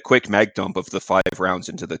just did a quick mag dump of the 5 rounds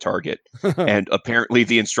into the target. And apparently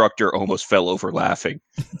the instructor almost fell over laughing.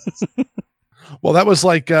 Well, that was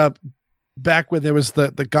like back when there was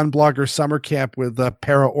the gun blogger summer camp with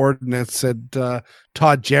Para Ordnance and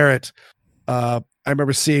Todd Jarrett. I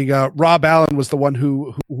remember seeing Rob Allen was the one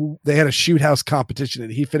who they had a shoot house competition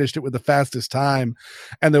and he finished it with the fastest time.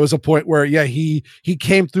 And there was a point where, he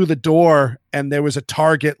came through the door and there was a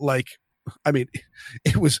target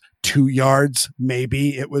it was 2 yards,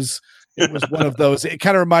 maybe. It was one of those. It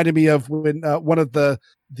kind of reminded me of when one of the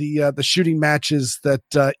shooting matches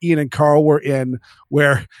that Ian and Carl were in,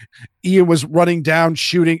 where Ian was running down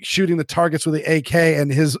shooting the targets with the AK,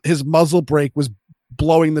 and his muzzle brake was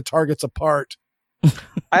blowing the targets apart.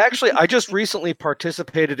 I just recently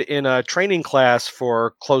participated in a training class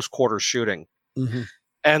for close quarters shooting,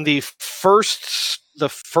 and the first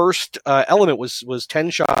element was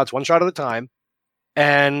 10 shots, 1 shot at a time,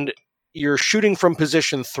 and you're shooting from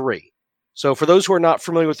position 3. So for those who are not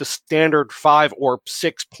familiar with the standard 5 or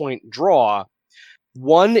 6 point draw,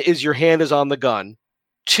 1 is your hand is on the gun.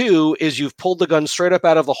 2 is you've pulled the gun straight up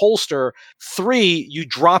out of the holster. 3, you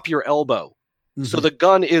drop your elbow. So the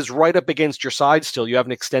gun is right up against your side still. You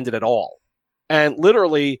haven't extended at all. And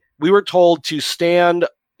literally, we were told to stand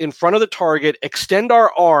in front of the target, extend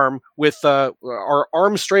our arm with our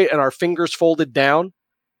arm straight and our fingers folded down,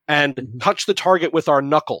 and touch the target with our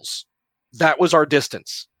knuckles. That was our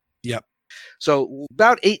distance. Yep. So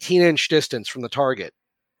about 18-inch distance from the target.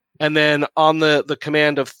 And then on the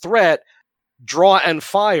command of threat, draw and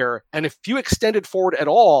fire. And if you extended forward at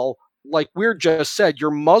all, like Weird just said,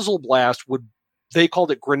 your muzzle blast they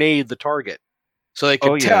called it grenade the target. So they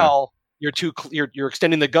could tell you're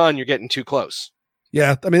extending the gun, you're getting too close.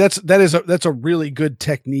 Yeah, I mean that's a really good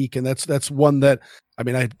technique, and that's one that I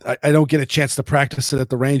don't get a chance to practice it at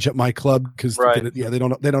the range at my club because they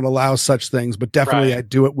don't allow such things. But definitely, I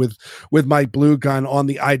do it with my blue gun on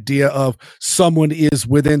the idea of someone is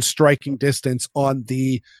within striking distance.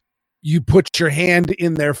 You put your hand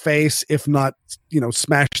in their face, if not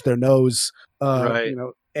smash their nose,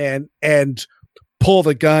 and pull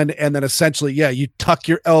the gun, and then essentially you tuck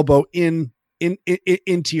your elbow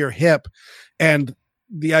into your hip, and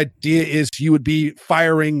the idea is you would be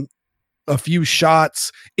firing a few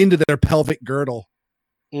shots into their pelvic girdle.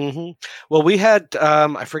 Well, we had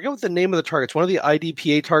I forget what the name of the targets, one of the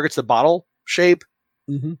IDPA targets, the bottle shape,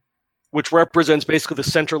 which represents basically the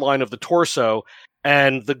center line of the torso,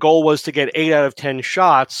 and the goal was to get 8 out of 10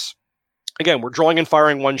 shots. Again, we're drawing and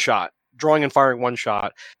firing one shot, and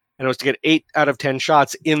it was to get 8 out of 10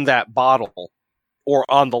 shots in that bottle or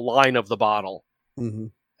on the line of the bottle.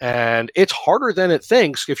 And it's harder than it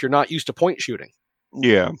thinks if you're not used to point shooting.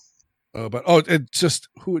 Yeah. It's just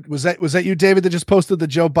who was that? Was that you, David, that just posted the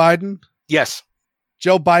Joe Biden? Yes.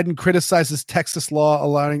 Joe Biden criticizes Texas law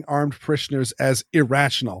allowing armed parishioners as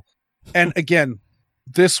irrational. And again,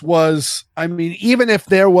 this was, even if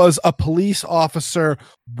there was a police officer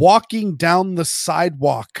walking down the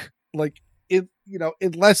sidewalk,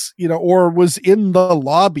 unless, or was in the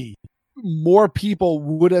lobby, more people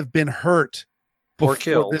would have been hurt before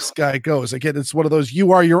killed. This guy goes. Again, it's one of those,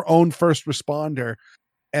 you are your own first responder.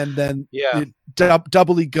 And then it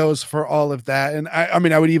doubly goes for all of that. And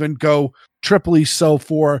I would even go triply so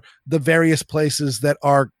for the various places that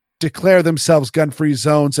declare themselves gun-free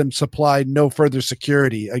zones and supply no further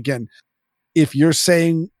security. Again, if you're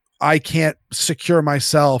saying I can't secure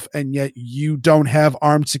myself, and yet you don't have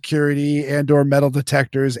armed security and or metal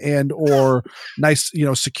detectors and or nice,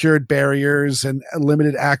 secured barriers and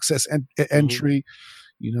limited access and entry,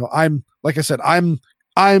 I'm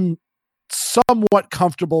somewhat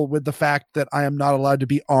comfortable with the fact that I am not allowed to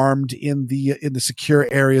be armed in the secure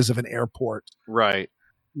areas of an airport. Right.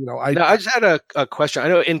 I just had a question. I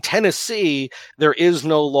know in Tennessee there is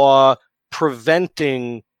no law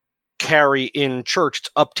preventing carry in church. It's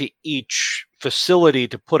up to each facility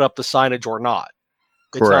to put up the signage or not.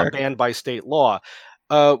 It's not banned by state law.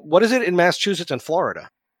 What is it in Massachusetts and Florida?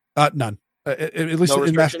 None. At least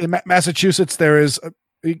in Massachusetts, there is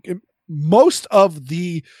most of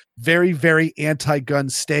the very, very anti-gun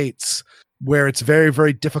states where it's very,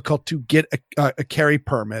 very difficult to get a carry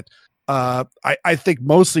permit. I think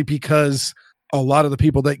mostly because a lot of the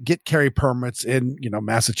people that get carry permits in,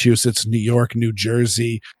 Massachusetts, New York, New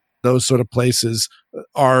Jersey, those sort of places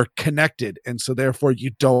are connected. And so therefore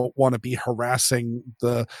you don't want to be harassing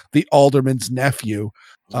the alderman's nephew,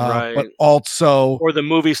 but also, or the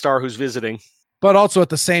movie star who's visiting. But also at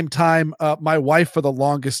the same time, my wife, for the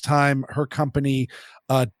longest time, her company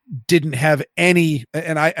didn't have any,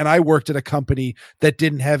 and I worked at a company that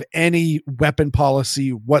didn't have any weapon policy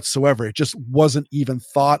whatsoever. It just wasn't even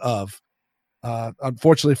thought of.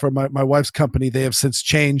 Unfortunately for my wife's company, they have since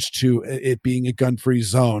changed to it being a gun-free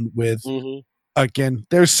zone with, again,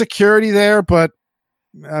 there's security there, but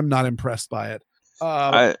I'm not impressed by it.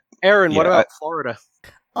 Aaron, what about Florida?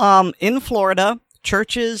 In Florida,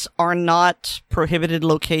 churches are not prohibited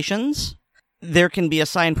locations. There can be a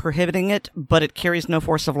sign prohibiting it, but it carries no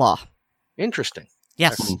force of law. Interesting.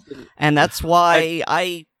 Yes. And that's why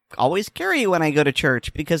I always carry when I go to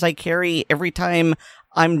church, because I carry every time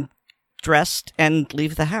I'm dressed and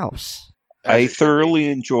leave the house. I thoroughly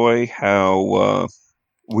enjoy how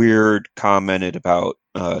Weird commented about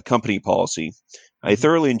company policy. I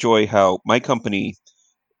thoroughly enjoy how my company,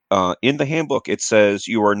 in the handbook, it says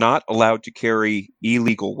you are not allowed to carry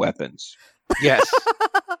illegal weapons. Yes.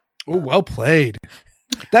 Oh, well played.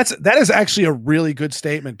 That is actually a really good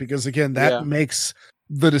statement, because again, that makes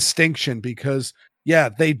the distinction, because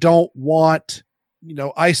they don't want,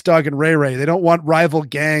 Ice Dog and Ray Ray. They don't want rival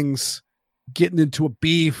gangs getting into a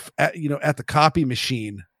beef at the copy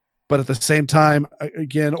machine. But at the same time,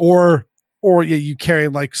 again, or you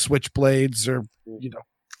carrying like switchblades, or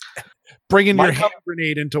bringing your hand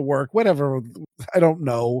grenade into work, whatever. I don't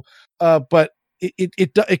know, but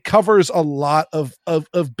it covers a lot of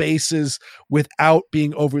bases without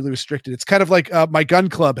being overly restricted. It's kind of like my gun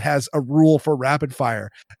club has a rule for rapid fire,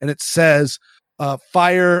 and it says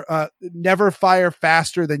never fire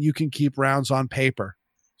faster than you can keep rounds on paper.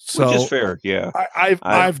 So, which is fair, yeah.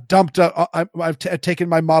 I've dumped I've taken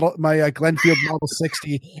my Glenfield Model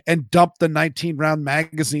 60 and dumped the 19-round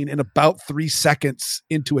magazine in about 3 seconds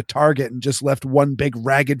into a target and just left one big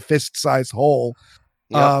ragged fist-sized hole.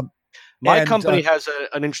 Yep. My company has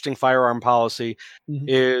an interesting firearm policy.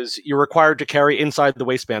 Is you're required to carry inside the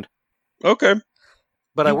waistband. Okay.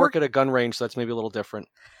 But I work at a gun range, so that's maybe a little different.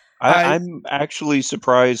 I'm actually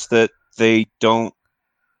surprised that they don't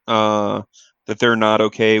that they're not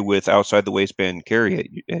okay with outside the waistband carry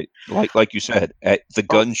it, like you said, at the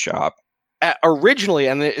gun shop. Originally,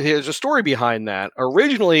 and there's a story behind that.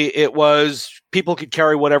 Originally, it was people could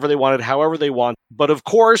carry whatever they wanted, however they want. But of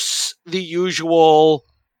course, the usual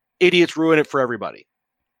idiots ruin it for everybody.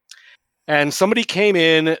 And somebody came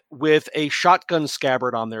in with a shotgun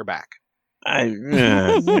scabbard on their back.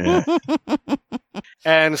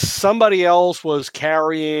 And somebody else was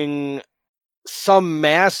carrying some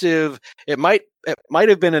massive, it might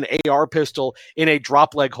have been an AR pistol in a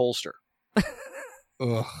drop leg holster.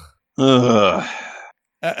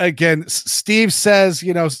 Again, Steve says,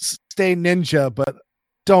 stay ninja, but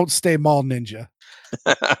don't stay mall ninja.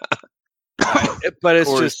 But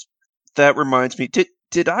it's just, that reminds me,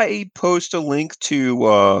 did I post a link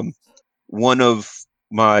to one of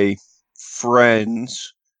my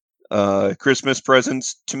friends' Christmas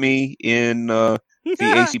presents to me in the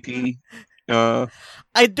ACP?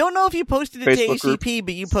 I don't know if you posted it Facebook to ACP, group.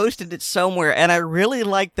 but you posted it somewhere, and I really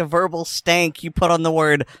like the verbal stank you put on the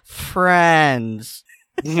word friends.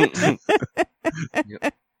 But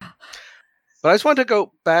I just want to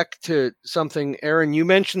go back to something, Aaron. You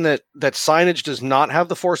mentioned that signage does not have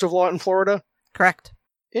the force of law in Florida. Correct.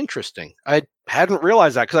 Interesting. I hadn't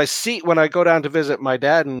realized that, because I see when I go down to visit my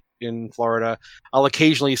dad in Florida, I'll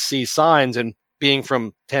occasionally see signs, and being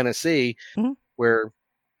from Tennessee, where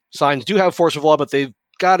signs do have force of law, but they've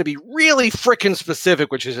got to be really frickin'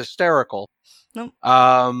 specific, which is hysterical. No.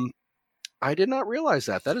 I did not realize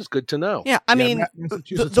that. That is good to know. Yeah, I mean,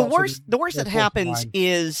 the worst that happens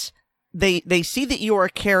is they see that you are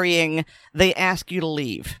carrying, they ask you to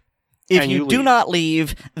leave. If you do not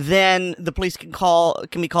leave, then the police can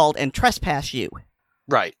be called and trespass you.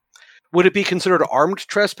 Right. Would it be considered armed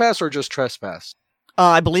trespass or just trespass?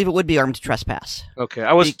 I believe it would be armed trespass. Okay,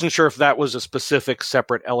 I wasn't sure if that was a specific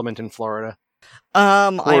separate element in Florida.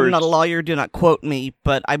 I'm not a lawyer, do not quote me,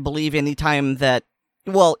 but I believe any time that,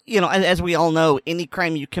 well, as we all know, any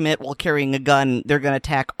crime you commit while carrying a gun, they're going to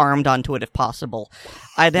tack armed onto it if possible.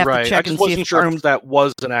 I'd have to check and see if that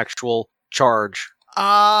was an actual charge.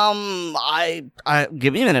 I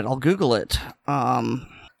give me a minute, I'll Google it.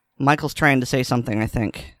 Michael's trying to say something, I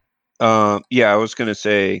think. I was going to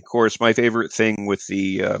say, of course, my favorite thing with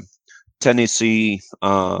the Tennessee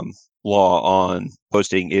law on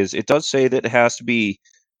posting is it does say that it has to be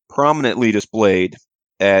prominently displayed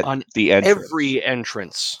at the entrance. Every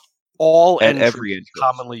entrance. All at entrances every entrance.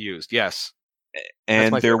 Commonly used, yes.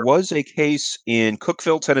 And there was a case in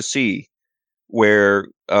Cookeville, Tennessee, where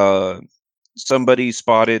somebody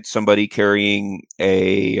spotted somebody carrying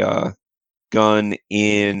a gun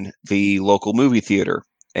in the local movie theater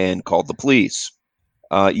and called the police.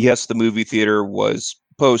 Yes, the movie theater was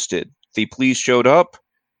posted. The police showed up.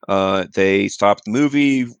 They stopped the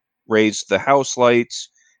movie, raised the house lights,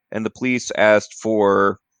 and the police asked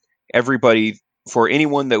for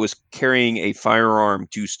anyone that was carrying a firearm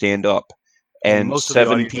to stand up. And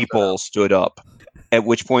 7 people stood up. At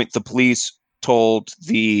which point the police told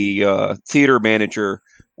the theater manager,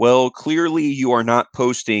 well, clearly you are not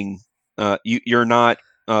posting you're not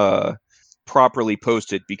properly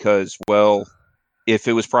posted because, well, if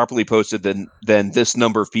it was properly posted, then this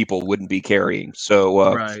number of people wouldn't be carrying.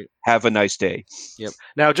 So Right. have a nice day. Yep.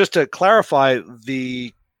 Now, just to clarify,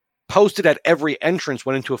 the posted at every entrance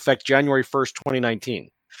went into effect January 1st, 2019.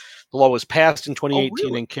 The law was passed in 2018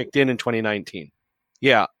 really? and kicked in 2019.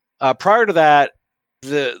 Yeah. Prior to that,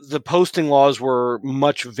 the posting laws were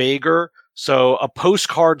much vaguer. So a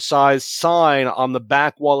postcard-sized sign on the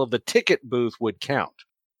back wall of the ticket booth would count,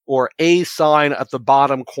 or a sign at the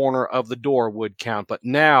bottom corner of the door would count. But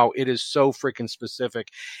now it is so freaking specific.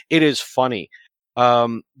 It is funny.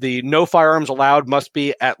 The no firearms allowed must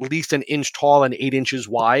be at least an inch tall and 8 inches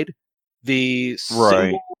wide. The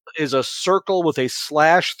symbol is a circle with a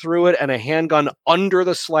slash through it and a handgun under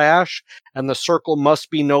the slash, and the circle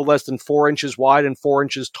must be no less than 4 inches wide and 4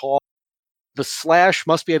 inches tall. The slash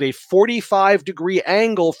must be at a 45-degree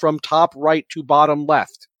angle from top right to bottom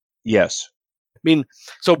left. Yes. I mean,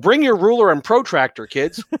 so bring your ruler and protractor,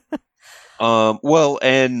 kids. Well,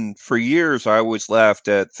 and for years I always laughed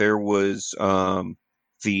at there was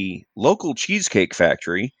the local Cheesecake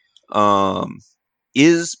Factory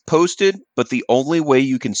is posted, but the only way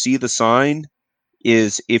you can see the sign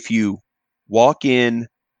is if you walk in,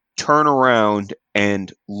 turn around,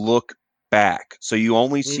 and look back. So you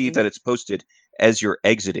only see that it's posted as you're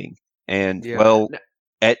exiting. And, well,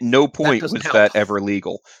 at no point was that ever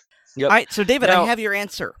legal. Yep. All right, so David, Now- I have your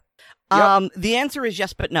answer. Yep. The answer is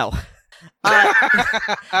yes, but no.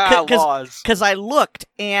 Laws. Because I looked,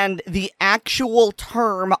 and the actual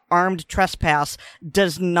term armed trespass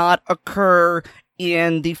does not occur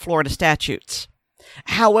in the Florida statutes.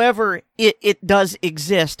 However, it does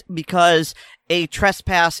exist because a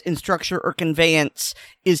trespass in structure or conveyance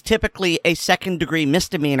is typically a second-degree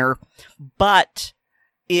misdemeanor, but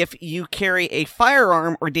if you carry a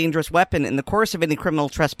firearm or dangerous weapon in the course of any criminal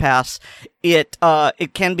trespass, it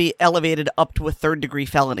can be elevated up to a third-degree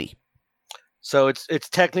felony. So it's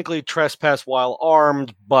technically trespass while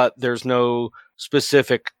armed, but there's no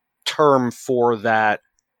specific term for that.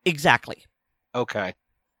 Exactly. Okay,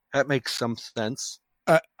 that makes some sense.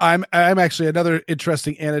 I'm actually another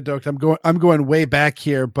interesting anecdote. I'm going way back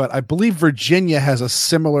here, but I believe Virginia has a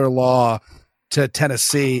similar law to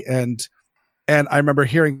Tennessee, and I remember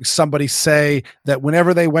hearing somebody say that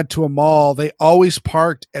whenever they went to a mall, they always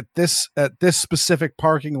parked at this specific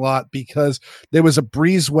parking lot because there was a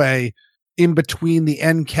breezeway in between the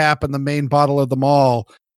end cap and the main body of the mall,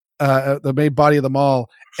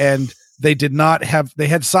 and they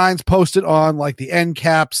had signs posted on like the end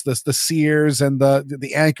caps, the Sears and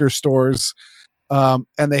the Anchor stores.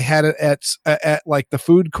 And they had it at like the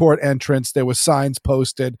food court entrance. There was signs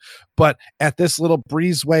posted, but at this little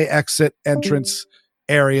breezeway exit entrance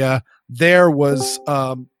area, there was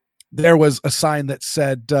a sign that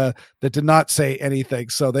said that did not say anything.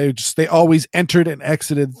 So they always entered and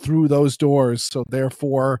exited through those doors. So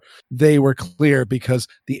therefore they were clear because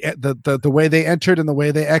the way they entered and the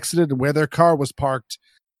way they exited and where their car was parked,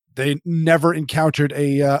 they never encountered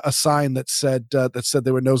a sign that said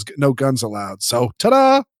there were no guns allowed. So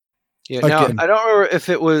ta-da! Yeah. Now I don't remember if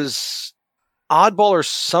it was Oddball or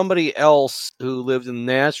somebody else who lived in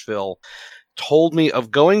Nashville told me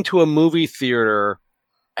of going to a movie theater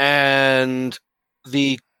and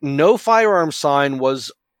the no firearm sign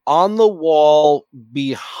was on the wall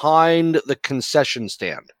behind the concession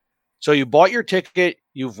stand. So you bought your ticket,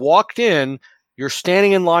 you've walked in, you're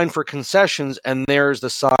standing in line for concessions, and there's the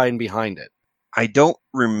sign behind it. I don't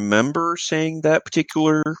remember saying that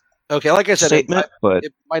particular Okay, like I said, statement, but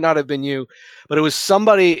it might not have been you, but it was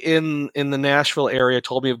somebody in the Nashville area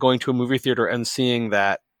told me of going to a movie theater and seeing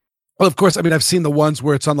that. Well, of course, I mean, I've seen the ones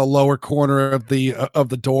where it's on the lower corner of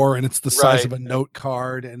the door, and it's the size Right. of a note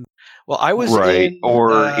card. And Well, I was right, in,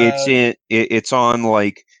 or it's on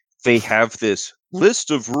like they have this list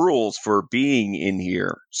of rules for being in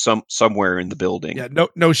here somewhere in the building. yeah,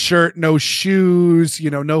 no shirt, no shoes,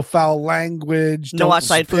 no foul language, No don't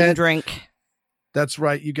outside food and spit. drink. That's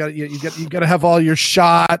right. You got to have all your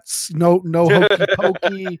shots. No hokey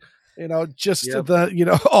pokey. Just Yep.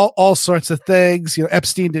 all sorts of things.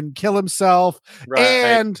 Epstein didn't kill himself, Right.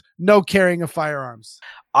 and no carrying of firearms.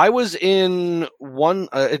 I was in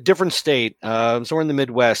a different state, somewhere in the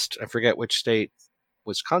Midwest. I forget which state.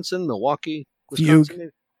 Wisconsin, Milwaukee, Wisconsin.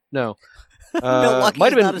 maybe? No, Milwaukee's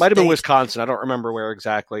might not a have been state. Wisconsin. I don't remember where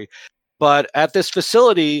exactly. But at this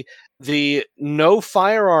facility, the no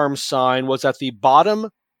firearms sign was at the bottom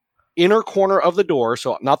inner corner of the door,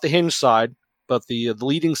 so not the hinge side, but the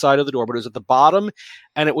leading side of the door. But it was at the bottom,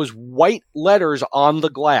 and it was white letters on the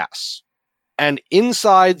glass. And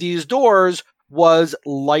inside these doors was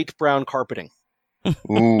light brown carpeting.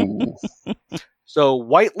 Ooh. So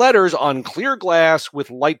white letters on clear glass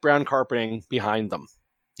with light brown carpeting behind them.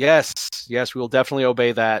 Yes, we will definitely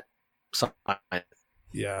obey that sign.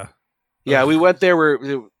 Yeah. Yeah, we went there.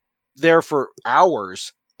 We were there for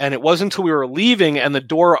hours, and it wasn't until we were leaving and the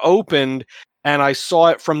door opened, and I saw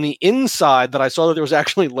it from the inside that I saw that there was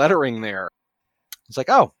actually lettering there. It's like,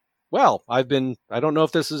 oh, well, I don't know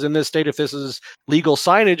if this is in this state, if this is legal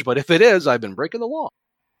signage, but if it is, I've been breaking the law.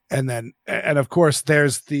 And of course,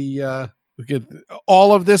 there's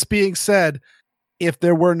all of this being said, if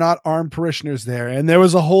there were not armed parishioners there, and there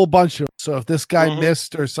was a whole bunch of them, so if this guy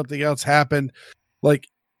missed or something else happened, like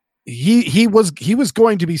he was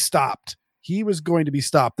going to be stopped. He was going to be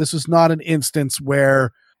stopped. This was not an instance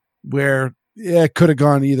where it could have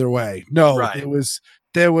gone either way. No, right.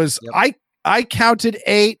 There was. Yep. I counted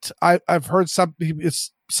 8. I've heard some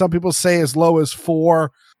people say as low as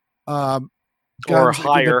 4. Or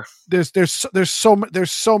higher. There's so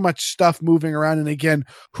much stuff moving around, and again,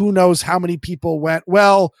 who knows how many people went?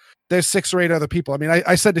 Well, there's 6 or 8 other people. I mean,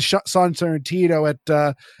 I said to San Sorrentino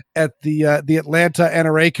at the Atlanta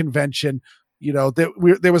NRA convention, you know,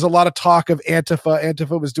 there was a lot of talk of Antifa.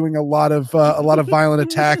 Antifa was doing a lot of violent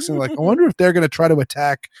attacks, and like, I wonder if they're going to try to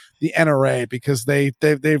attack the NRA because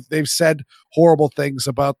they've said horrible things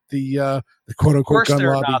about the quote unquote gun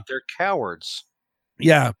lobby. Not. They're cowards.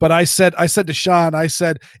 Yeah, but I said to Sean,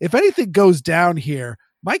 if anything goes down here,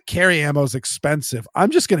 my carry ammo is expensive.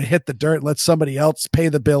 I'm just going to hit the dirt and let somebody else pay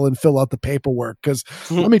the bill and fill out the paperwork. Because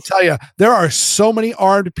let me tell you, there are so many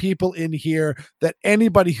armed people in here that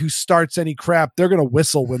anybody who starts any crap, they're going to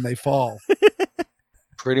whistle when they fall.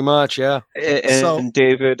 Pretty much, yeah. And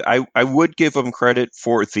David, I would give them credit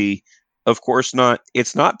for of course not.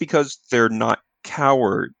 It's not because they're not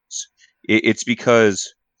cowards. It's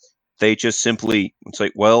because they just simply, it's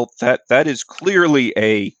like, well, that is clearly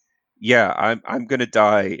I'm going to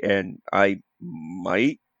die, and I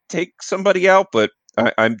might take somebody out, but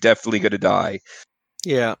I'm definitely going to die.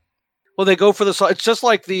 Yeah. Well, they go for the. It's just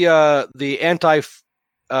like the anti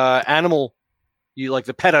animal, like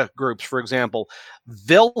the PETA groups, for example.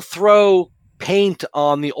 They'll throw paint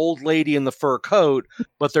on the old lady in the fur coat,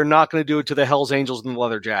 but they're not going to do it to the Hells Angels in the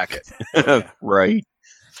leather jacket. Right.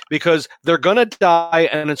 Because they're going to die,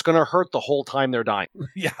 and it's going to hurt the whole time they're dying.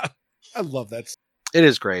 Yeah. I love that. It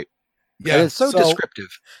is great. Yeah. And it's so descriptive.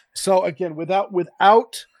 So again,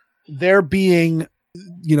 without there being,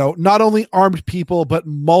 you know, not only armed people, but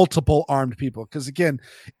multiple armed people. Because again,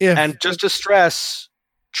 just to stress,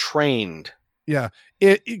 trained. Yeah.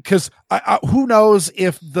 Because who knows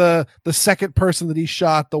if the second person that he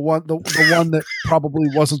shot, the one that probably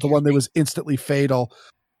wasn't the one that was instantly fatal,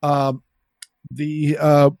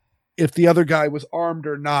 if the other guy was armed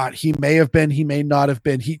or not. He may have been, he may not have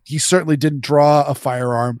been. He certainly didn't draw a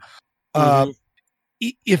firearm.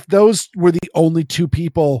 If those were the only 2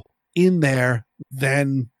 people in there,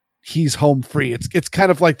 then he's home free. It's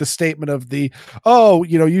kind of like the statement of you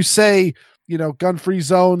say, you know, gun-free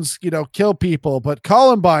zones, you know, kill people, but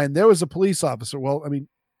Columbine, there was a police officer. Well, I mean,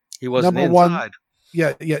 he wasn't inside.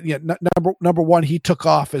 Yeah. Number one, he took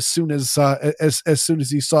off as soon as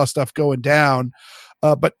he saw stuff going down.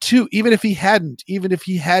 But 2, even if he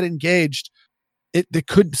had engaged, it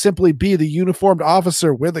could simply be the uniformed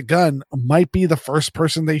officer with a gun might be the first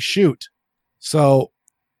person they shoot. So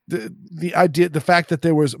the fact that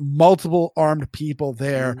there was multiple armed people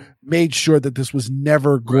there made sure that this was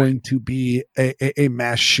never going to be a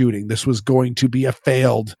mass shooting. This was going to be a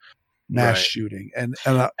failed mass shooting. And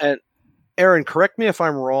Aaron, correct me if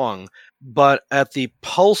I'm wrong, but at the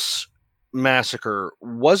Pulse massacre,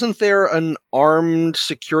 wasn't there an armed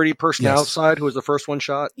security person outside who was the first one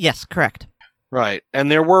shot? Yes, correct. Right. And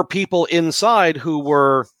there were people inside who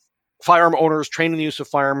were firearm owners trained in the use of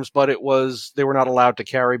firearms, but they were not allowed to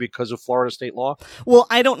carry because of Florida state law. Well,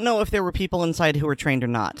 I don't know if there were people inside who were trained or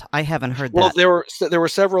not. I haven't heard that. Well, there were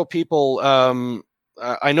several people.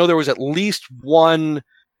 I know there was at least one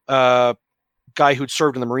guy who'd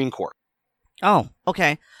served in the Marine Corps. Oh,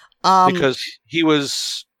 okay. Because he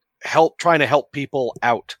was trying to help people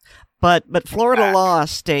out. But Florida law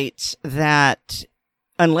states that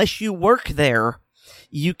unless you work there,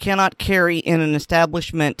 you cannot carry in an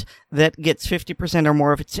establishment that gets 50% or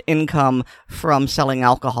more of its income from selling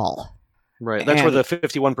alcohol. Right. That's where the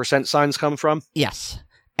 51% signs come from? Yes.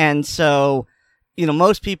 And so, you know,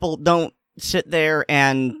 most people don't sit there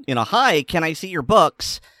and, you know, hi, can I see your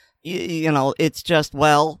books? You know, it's just,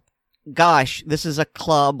 well, gosh, this is a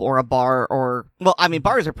club or a bar or, well, I mean,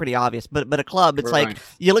 bars are pretty obvious, but a club, it's like,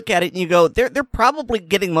 you look at it and you go, they're probably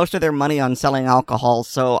getting most of their money on selling alcohol,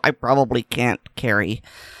 so I probably can't carry.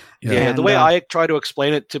 Yeah, the way And, I try to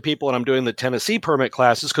explain it to people when I'm doing the Tennessee permit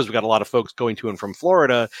classes, because we got a lot of folks going to and from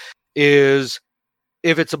Florida, is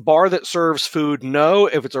if it's a bar that serves food, no.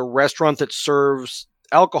 If it's a restaurant that serves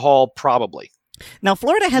alcohol, probably. Now,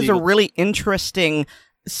 Florida has a Legal. really interesting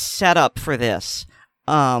setup for this.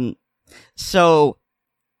 So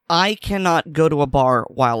I cannot go to a bar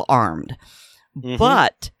while armed. Mhm.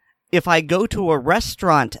 But if I go to a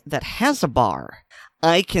restaurant that has a bar,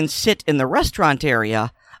 I can sit in the restaurant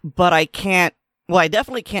area, but I can't. Well, I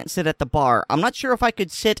definitely can't sit at the bar. I'm not sure if I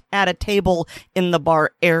could sit at a table in the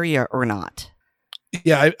bar area or not.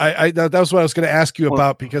 Yeah, I that was what I was going to ask you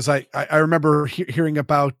about, because I remember hearing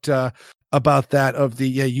about that of the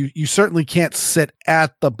you certainly can't sit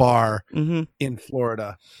at the bar Mm-hmm. in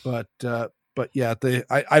Florida, but yeah,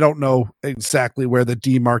 I don't know exactly where the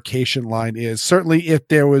demarcation line is. Certainly, if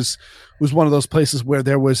there was one of those places where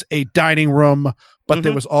there was a dining room, but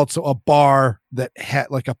there Mhm. was also a bar that had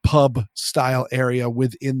like a pub style area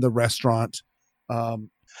within the restaurant. But-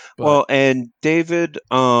 Well, and David,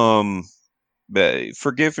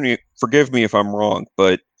 forgive me if I'm wrong,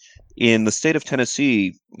 but in the state of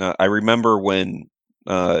Tennessee, I remember when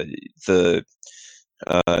the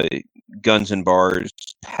guns and bars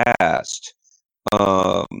passed.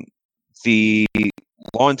 The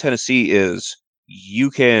law in Tennessee is you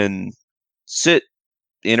can sit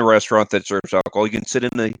in a restaurant that serves alcohol. You can sit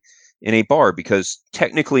in a bar, because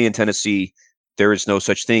technically in Tennessee there is no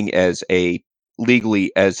such thing as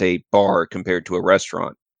legally as a bar compared to a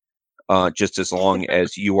restaurant. Just as long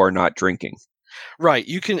as you are not drinking. Right.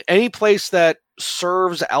 You can, any place that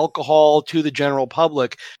serves alcohol to the general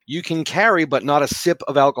public, you can carry, but not a sip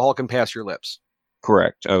of alcohol can pass your lips.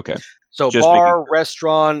 Correct. Okay. So Just bar,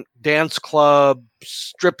 restaurant, dance club,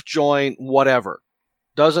 strip joint, whatever.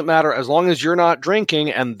 Doesn't matter. As long as you're not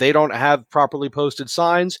drinking and they don't have properly posted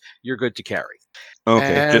signs, you're good to carry.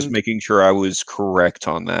 Okay. Just And- making sure I was correct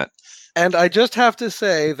on that. And I just have to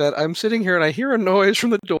say that I'm sitting here and I hear a noise from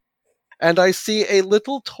the door, and I see a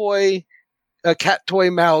little a cat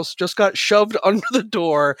toy mouse just got shoved under the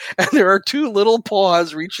door, and there are two little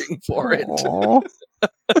paws reaching for it.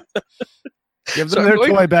 Give So them I'm their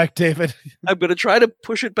going- toy back, David. I'm going to try to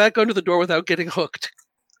push it back under the door without getting hooked.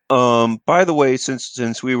 By the way,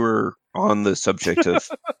 since we were on the subject of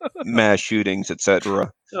mass shootings,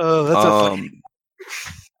 etc., Oh, that's a funny.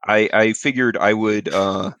 I figured I would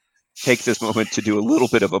take this moment to do a little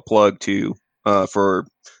bit of a plug for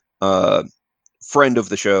friend of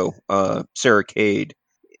the show, Sarah Cade.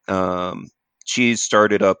 She's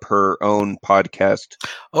started up her own podcast.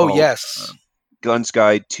 Oh, called, yes. Guns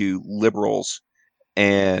Guide to Liberals,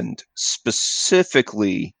 and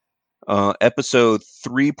specifically episode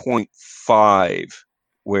 3.5,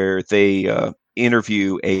 where they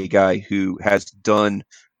interview a guy who has done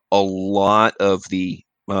a lot of the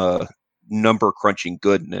number crunching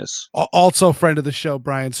goodness. Also, friend of the show,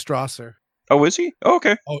 Brian Strasser. Oh, is he? Oh,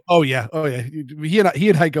 okay. Oh yeah. He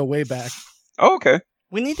and I go way back. Oh, okay.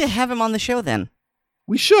 We need to have him on the show then.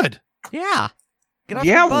 We should. Yeah. Get off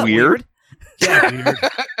Yeah, your butt, weird. Yeah, weird.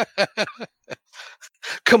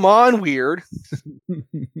 Come on, weird.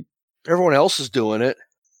 Everyone else is doing it.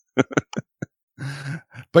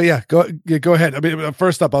 But yeah, go ahead. I mean,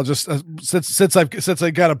 first up, I'll just since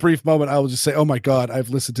I got a brief moment, I will just say, oh my god, I've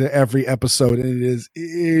listened to every episode and it is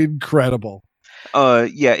incredible.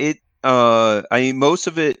 Yeah, I mean, most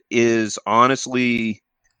of it is honestly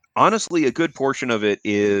a good portion of it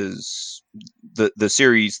is the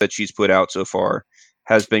series that she's put out so far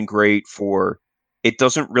has been great for. It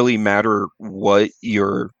doesn't really matter what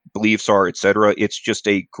your beliefs are, etc. It's just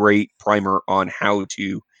a great primer on how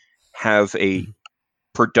to have a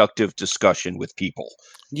productive discussion with people.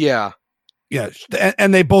 Yeah. Yeah,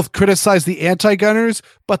 and they both criticize the anti-gunners,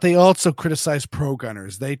 but they also criticize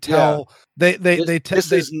pro-gunners. They tell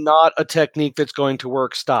This is not a technique that's going to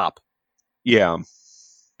work. Stop. Yeah.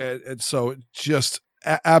 and so just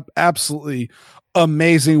absolutely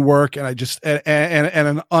amazing work, and I just and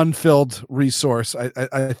an unfilled resource.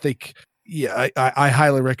 I think, yeah, I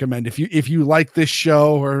highly recommend if you like this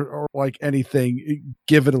show or like anything,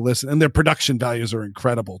 give it a listen. And their production values are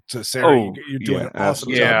incredible. To Sarah, Oh, you're doing yeah, an awesome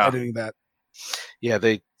absolutely. job Yeah. editing that. Yeah,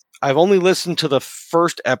 I've only listened to the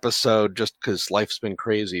first episode just because life's been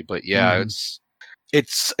crazy, but yeah, Mhm.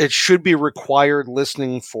 it should be required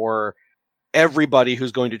listening for everybody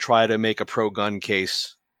who's going to try to make a pro-gun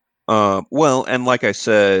case. Well, and like I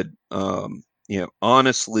said,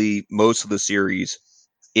 honestly, most of the series,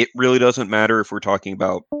 it really doesn't matter if we're talking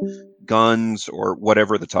about guns or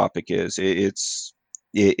whatever the topic is. It's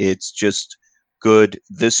just good.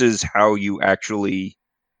 This is how you actually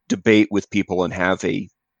debate with people and have a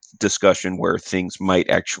discussion where things might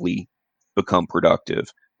actually become productive.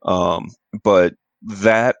 But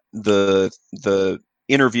that the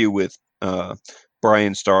interview with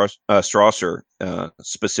Brian Strasser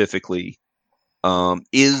specifically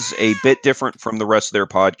is a bit different from the rest of their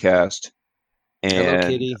podcast, Hello, and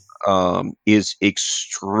Kitty. is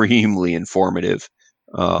extremely informative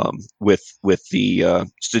with the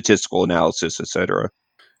statistical analysis, etc.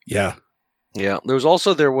 Yeah. Yeah,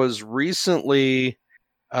 there was recently,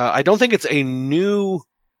 I don't think it's a new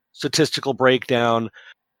statistical breakdown,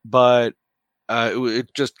 but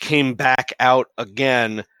it just came back out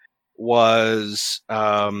again, was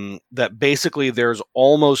that basically there's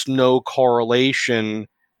almost no correlation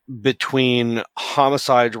between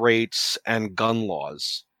homicide rates and gun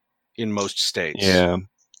laws in most states. Yeah.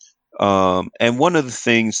 And one of the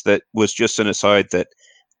things that was just an aside that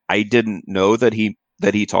I didn't know that he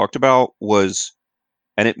talked about was,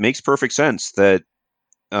 and it makes perfect sense, that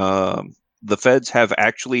the feds have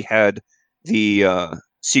actually had the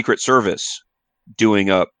Secret Service doing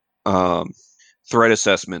up threat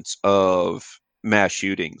assessments of mass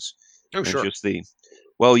shootings. Oh, And sure. just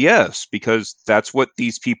well, yes, because that's what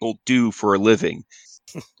these people do for a living.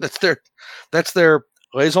 That's their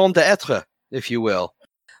raison d'être, if you will.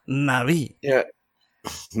 Marie. Yeah.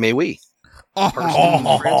 May we? Oh.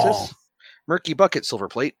 Parson Francis? Murky bucket, silver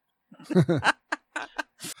plate.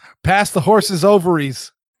 Pass the horse's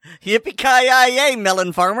ovaries. Yippee-ki-yay,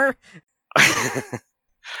 melon farmer.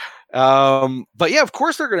 But yeah, of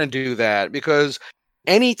course they're going to do that, because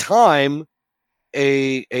anytime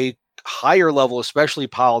a higher level, especially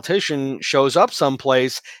politician, shows up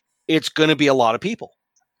someplace, it's going to be a lot of people.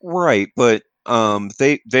 Right, but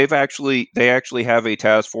they actually have a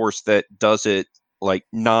task force that does it, like,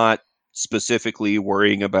 not specifically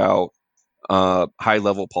worrying about high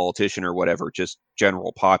level politician or whatever, just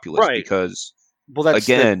general populace. Right. Because Well, that's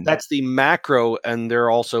again, that's the macro, and they're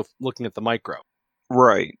also looking at the micro.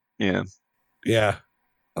 right, yeah. Yeah.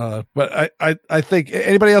 But I think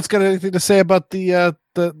anybody else got anything to say about the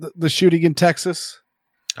shooting in Texas?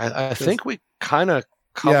 I think we kind of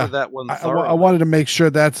covered that one. I wanted to make sure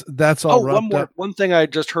that's all right. One thing I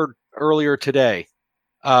just heard earlier today.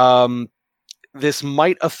 This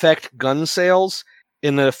might affect gun sales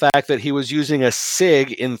in the fact that he was using a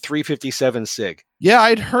SIG in 357 SIG. Yeah,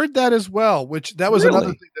 I'd heard that as well, which that was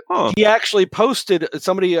another thing. He actually posted,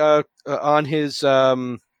 somebody on his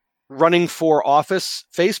running for office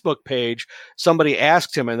Facebook page, somebody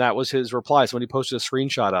asked him, and that was his reply. Somebody posted a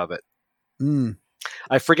screenshot of it. Mm.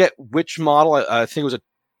 I forget which model. I think it was a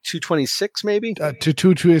 226, maybe.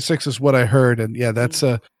 226 is what I heard, and yeah, that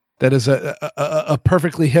is a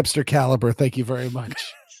perfectly hipster caliber. Thank you very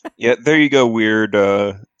much. Yeah, there you go. Weird.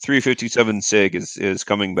 357 SIG is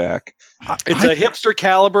coming back. It's a hipster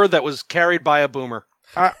caliber that was carried by a boomer.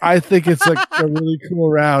 I think it's a really cool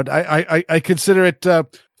round. I consider it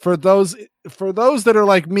for those that are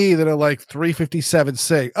like me, that are like 357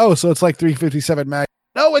 SIG. Oh, so it's like 357 Magnum.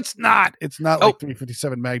 No, it's not. It's not like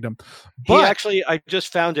 357 Magnum. But I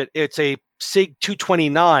just found it. It's a SIG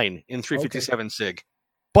 229 in 357 SIG.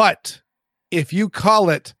 But if you call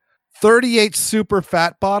it 38 Super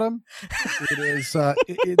Fat Bottom, it is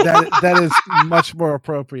that is much more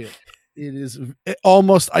appropriate. It is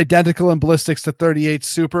almost identical in ballistics to 38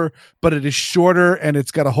 Super, but it is shorter and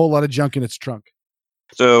it's got a whole lot of junk in its trunk.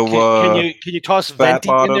 So can you toss fat Venti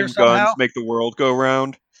bottom in there somehow? guns make the world go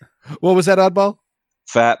round? What was that, Oddball?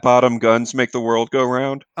 Fat bottom guns make the world go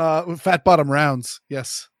round? Fat bottom rounds.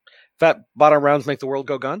 Yes. Fat bottom rounds make the world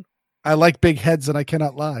go gun? I like big heads and I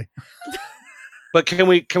cannot lie. But can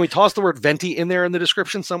we toss the word Venti in there in the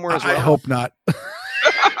description somewhere as well? I hope not.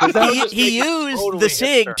 He used totally the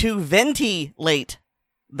SIG hipster. to ventilate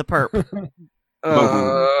the perp.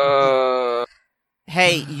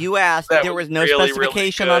 Hey, you asked. That There was was no really,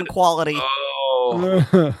 specification really on good. quality.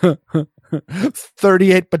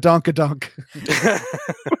 38 badonkadonk.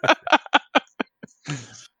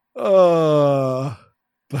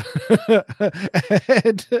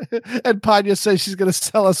 And Panya says she's going to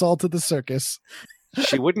sell us all to the circus.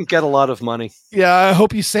 She wouldn't get a lot of money. Yeah, I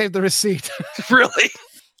hope you saved the receipt. Really?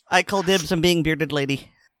 I call dibs on being bearded lady.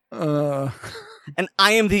 Uh, And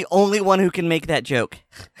I am the only one who can make that joke.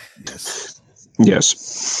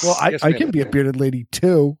 Yes. well, Yes, I ma'am. can be a bearded lady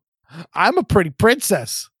too. I'm a pretty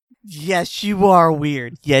princess. Yes, you are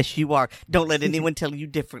weird. Yes, you are. Don't let anyone tell you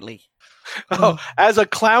differently. Oh, as a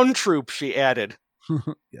clown troupe, she added.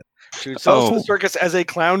 Yeah. She would sell us to Oh. the circus as a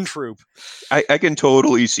clown troupe. I can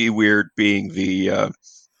totally see Weird being the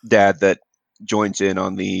dad that joins in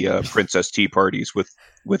on the princess tea parties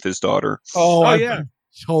with his daughter. Oh, I've yeah.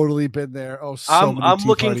 totally been there. Oh, so I'm many tea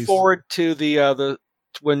looking parties. forward to the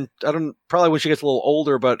probably when she gets a little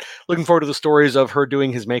older, but looking forward to the stories of her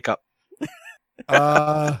doing his makeup.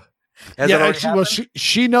 Yeah, Has that already actually, well, happened?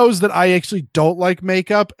 she knows that I actually don't like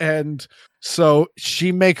makeup, and so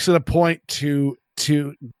she makes it a point to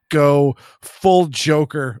go full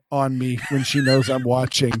Joker on me when she knows I'm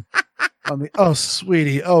watching. On the oh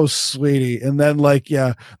sweetie, and then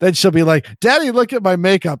then she'll be like, "Daddy, look at my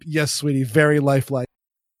makeup." Yes, sweetie, very lifelike.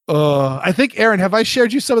 I think Aaron, have I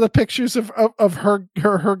shared you some of the pictures of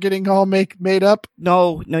her getting all made up?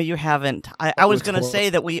 No, you haven't. I was it's going to horrible. say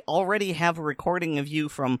that we already have a recording of you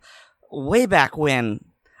from way back when,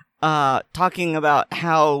 talking about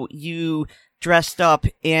how you dressed up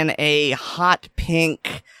in a hot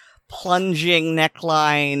pink plunging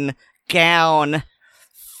neckline gown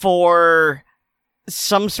for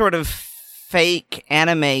some sort of fake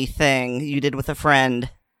anime thing you did with a friend.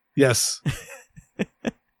 Yes,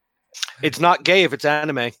 It's not gay if it's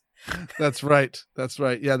anime. that's right.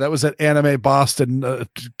 Yeah, that was at Anime Boston.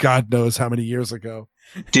 God knows how many years ago.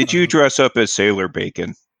 Did you dress up as Sailor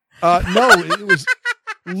Bacon? No, it was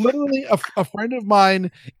literally a friend of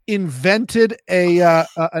mine invented an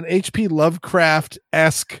H.P.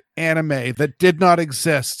 Lovecraft-esque anime that did not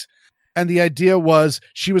exist. And the idea was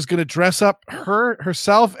she was going to dress up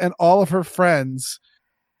herself and all of her friends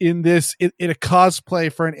in a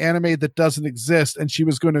cosplay for an anime that doesn't exist. And she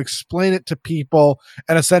was going to explain it to people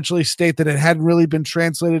and essentially state that it hadn't really been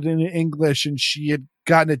translated into English and she had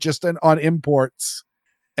gotten it just on imports.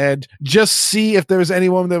 And just see if there was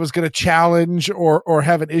anyone that was going to challenge or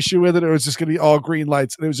have an issue with it, or it was just going to be all green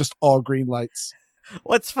lights. And it was just all green lights.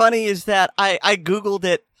 What's funny is that I Googled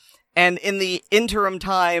it, and in the interim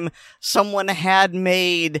time, someone had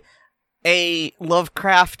made a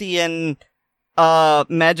Lovecraftian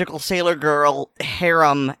magical sailor girl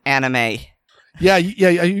harem anime. Yeah,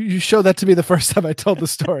 you showed that to me the first time I told the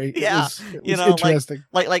story. Yeah, it you was know, interesting.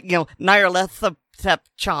 like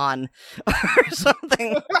Nyarlathotep-chan or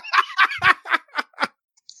something.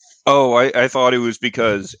 Oh, I thought it was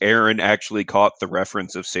because Aaron actually caught the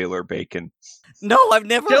reference of Sailor Bacon. No, I've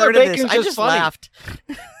never Sailor heard of this. Bacon's I just just funny. laughed.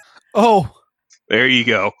 Oh, There you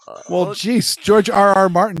go. well, geez, George R.R.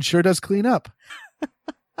 Martin sure does clean up.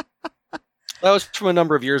 That was from a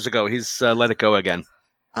number of years ago. He's let it go again.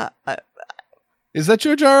 Is that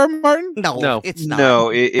George R.R. Martin? No. It's not. No,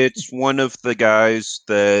 it's one of the guys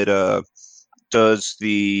that does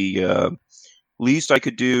the Least I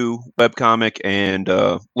Could Do webcomic and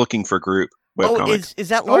Looking for Group webcomic. Oh, is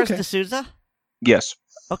that Loris Okay. D'Souza? Yes.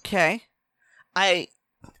 Okay.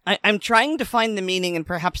 I'm trying to find the meaning, and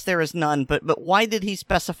perhaps there is none, but why did he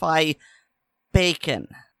specify bacon?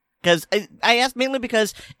 Because I asked mainly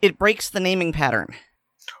because it breaks the naming pattern.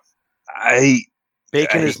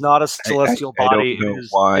 Bacon is not a celestial I body. don't know It is-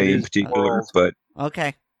 why it in is particular, world. but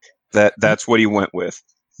Okay. that's what he went with.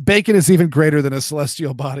 Bacon is even greater than a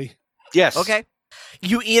celestial body. Yes. Okay.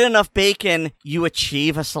 You eat enough bacon, you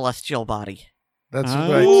achieve a celestial body. That's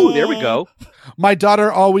Oh. right. Ooh, there we go. My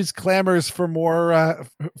daughter always clamors for more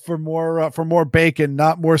bacon,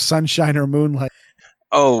 not more sunshine or moonlight.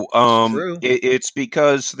 Oh, true. it's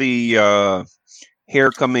because the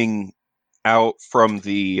hair coming out from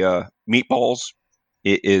the meatballs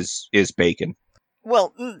is bacon.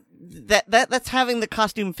 Well, that's having the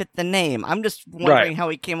costume fit the name. I'm just wondering how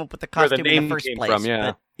he came up with the Where the costume in name the first came place. from, yeah.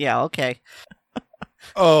 But, yeah, okay.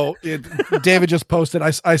 Oh, David just posted. I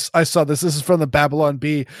saw this. This is from the Babylon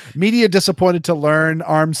Bee. Media disappointed to learn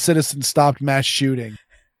armed citizens stopped mass shooting.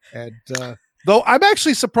 And though I'm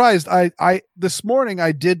actually surprised. I this morning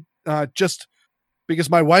I did just because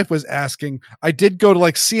my wife was asking. I did go to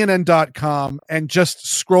like CNN.com and just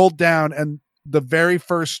scrolled down, and the very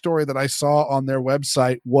first story that I saw on their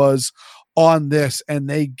website was on this, and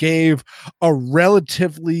they gave a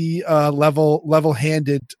relatively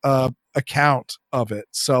level-handed account of it.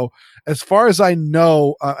 So as far as I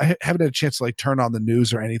know, I haven't had a chance to like turn on the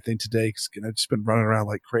news or anything today because I've just been running around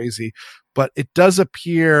like crazy, but it does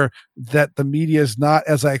appear that the media is not,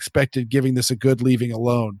 as I expected, giving this a good leaving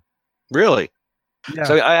alone. Really? Yeah.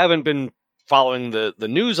 So I haven't been following the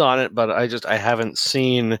news on it, but I haven't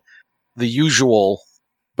seen the usual.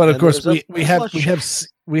 But of And course there's we a have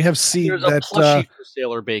seen There's a that plushie for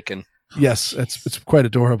Sailor Bacon. yes, it's quite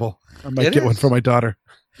adorable. I might It get one is. for my daughter.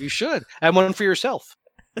 You should. And one for yourself.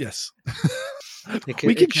 Yes. It We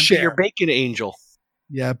can be share. your bacon angel.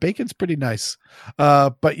 Yeah, bacon's pretty nice.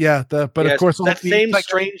 But yeah, of Yes, course that same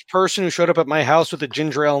strange person who showed up at my house with a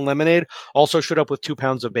ginger ale and lemonade also showed up with 2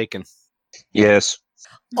 pounds of bacon. Yes.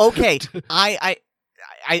 Okay, I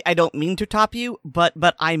don't mean to top you, but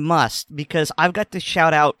I must, because I've got to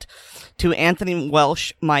shout out to Anthony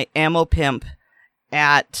Welsh, my ammo pimp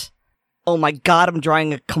at Oh my God, I'm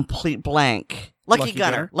drawing a complete blank. Lucky Lucky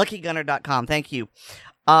Gunner. LuckyGunner.com. Thank you.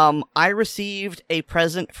 I received a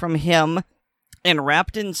present from him, and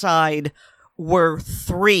wrapped inside were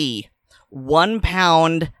 3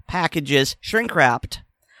 1-pound packages, shrink wrapped,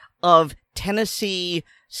 of Tennessee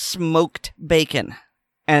smoked bacon.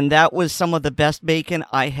 And that was some of the best bacon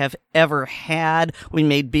I have ever had. We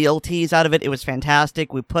made BLTs out of it. It was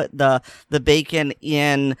fantastic. We put the bacon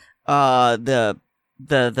in the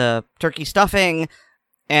turkey stuffing,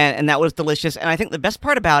 and that was delicious. And I think the best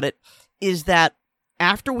part about it is that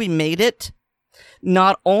after we made it,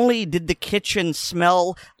 not only did the kitchen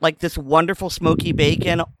smell like this wonderful smoky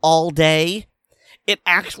bacon all day, it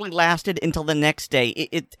actually lasted until the next day.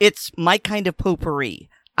 It's my kind of potpourri.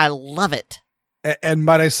 I love it. And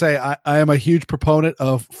might I say, I am a huge proponent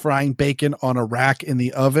of frying bacon on a rack in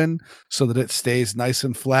the oven so that it stays nice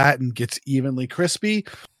and flat and gets evenly crispy.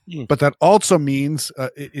 But that also means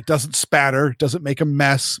it doesn't spatter, doesn't make a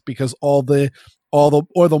mess, because all the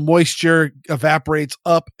moisture evaporates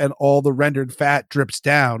up and all the rendered fat drips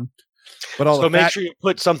down. But all so make sure you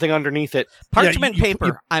put something underneath it. Parchment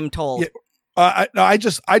paper, I'm told. Yeah. I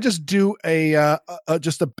just do a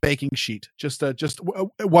baking sheet, just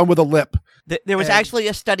one with a lip. There was actually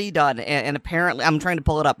a study done, and apparently, I'm trying to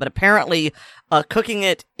pull it up, but apparently, cooking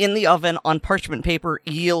it in the oven on parchment paper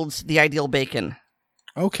yields the ideal bacon.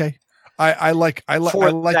 Okay, I like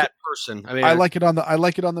that person. I mean, I like it on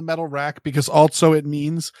the metal rack, because also it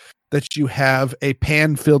means that you have a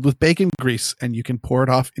pan filled with bacon grease, and you can pour it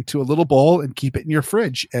off into a little bowl and keep it in your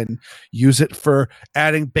fridge and use it for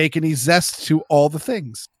adding bacony zest to all the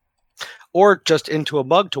things. Or just into a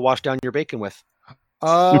mug to wash down your bacon with.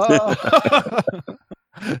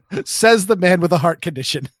 Says the man with a heart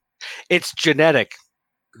condition. It's genetic,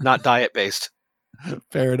 not diet based.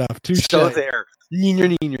 Fair enough. Touche. So there.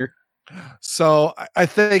 Neener. So I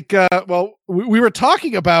think, we were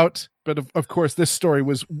talking about, but of course this story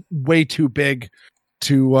was way too big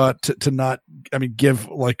to not, give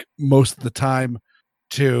like most of the time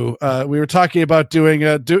to. We were talking about doing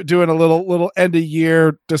a little end of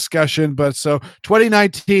year discussion, but so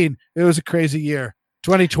 2019, it was a crazy year.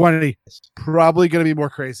 2020, probably going to be more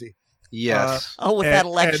crazy. Yes. With that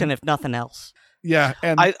election, if nothing else. Yeah,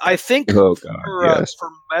 and I think for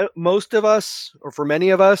most of us, or for many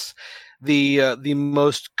of us, the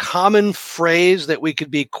most common phrase that we could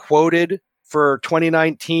be quoted for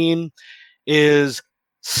 2019 is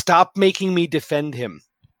 "Stop making me defend him."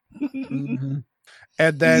 Mm-hmm.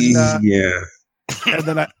 And then and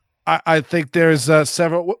then I think there's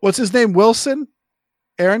several. What's his name? Wilson,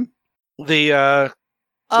 Aaron. I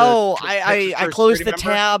closed the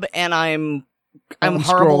tab, and I'm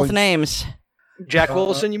horrible with names. Jack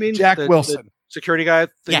Wilson, you mean? Jack Wilson, the security guy at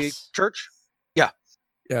the church? Yeah.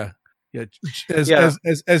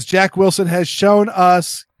 As Jack Wilson has shown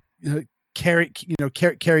us, carry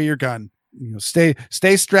your gun. Stay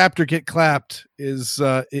strapped or get clapped is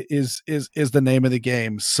the name of the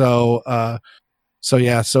game. So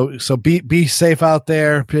be safe out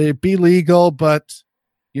there. Be legal, but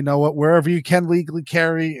you know what? Wherever you can legally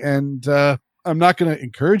carry, and I'm not going to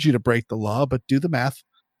encourage you to break the law, but do the math.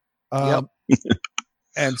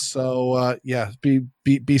 And so,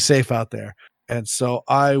 be safe out there. And so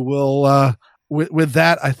I will, with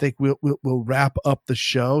that, I think we'll wrap up the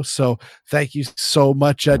show. So thank you so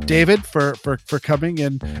much, David, for coming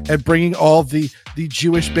and bringing all the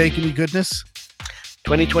Jewish bacony goodness.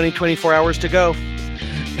 2020, 24 hours to go.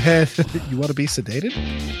 You want to be sedated?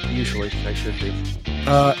 Usually, I should be.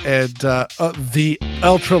 And the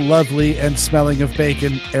ultra lovely and smelling of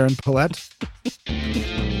bacon, Aaron Paulette.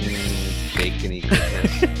 Bacony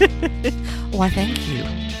goodness. Why, thank you.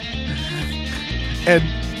 And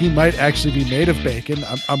he might actually be made of bacon.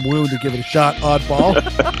 I'm willing to give it a shot, oddball.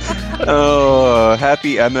 Oh,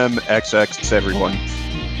 happy MMXX, everyone.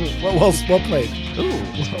 Well played. Ooh.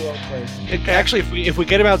 Well played. Actually, if we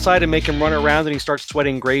get him outside and make him run around and he starts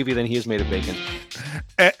sweating gravy, then he is made of bacon.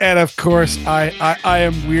 And of course, I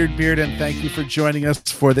am Weird Beard, and thank you for joining us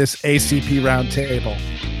for this ACP Roundtable.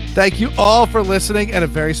 Thank you all for listening, and a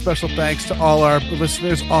very special thanks to all our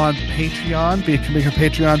listeners on Patreon. Becoming a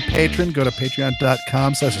Patreon patron, go to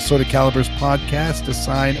patreon.com/Assorted Calibers podcast to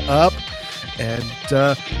sign up. And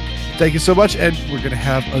thank you so much, and we're going to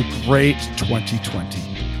have a great 2020.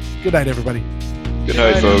 Good night, everybody. Good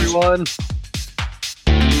night, folks. Everyone.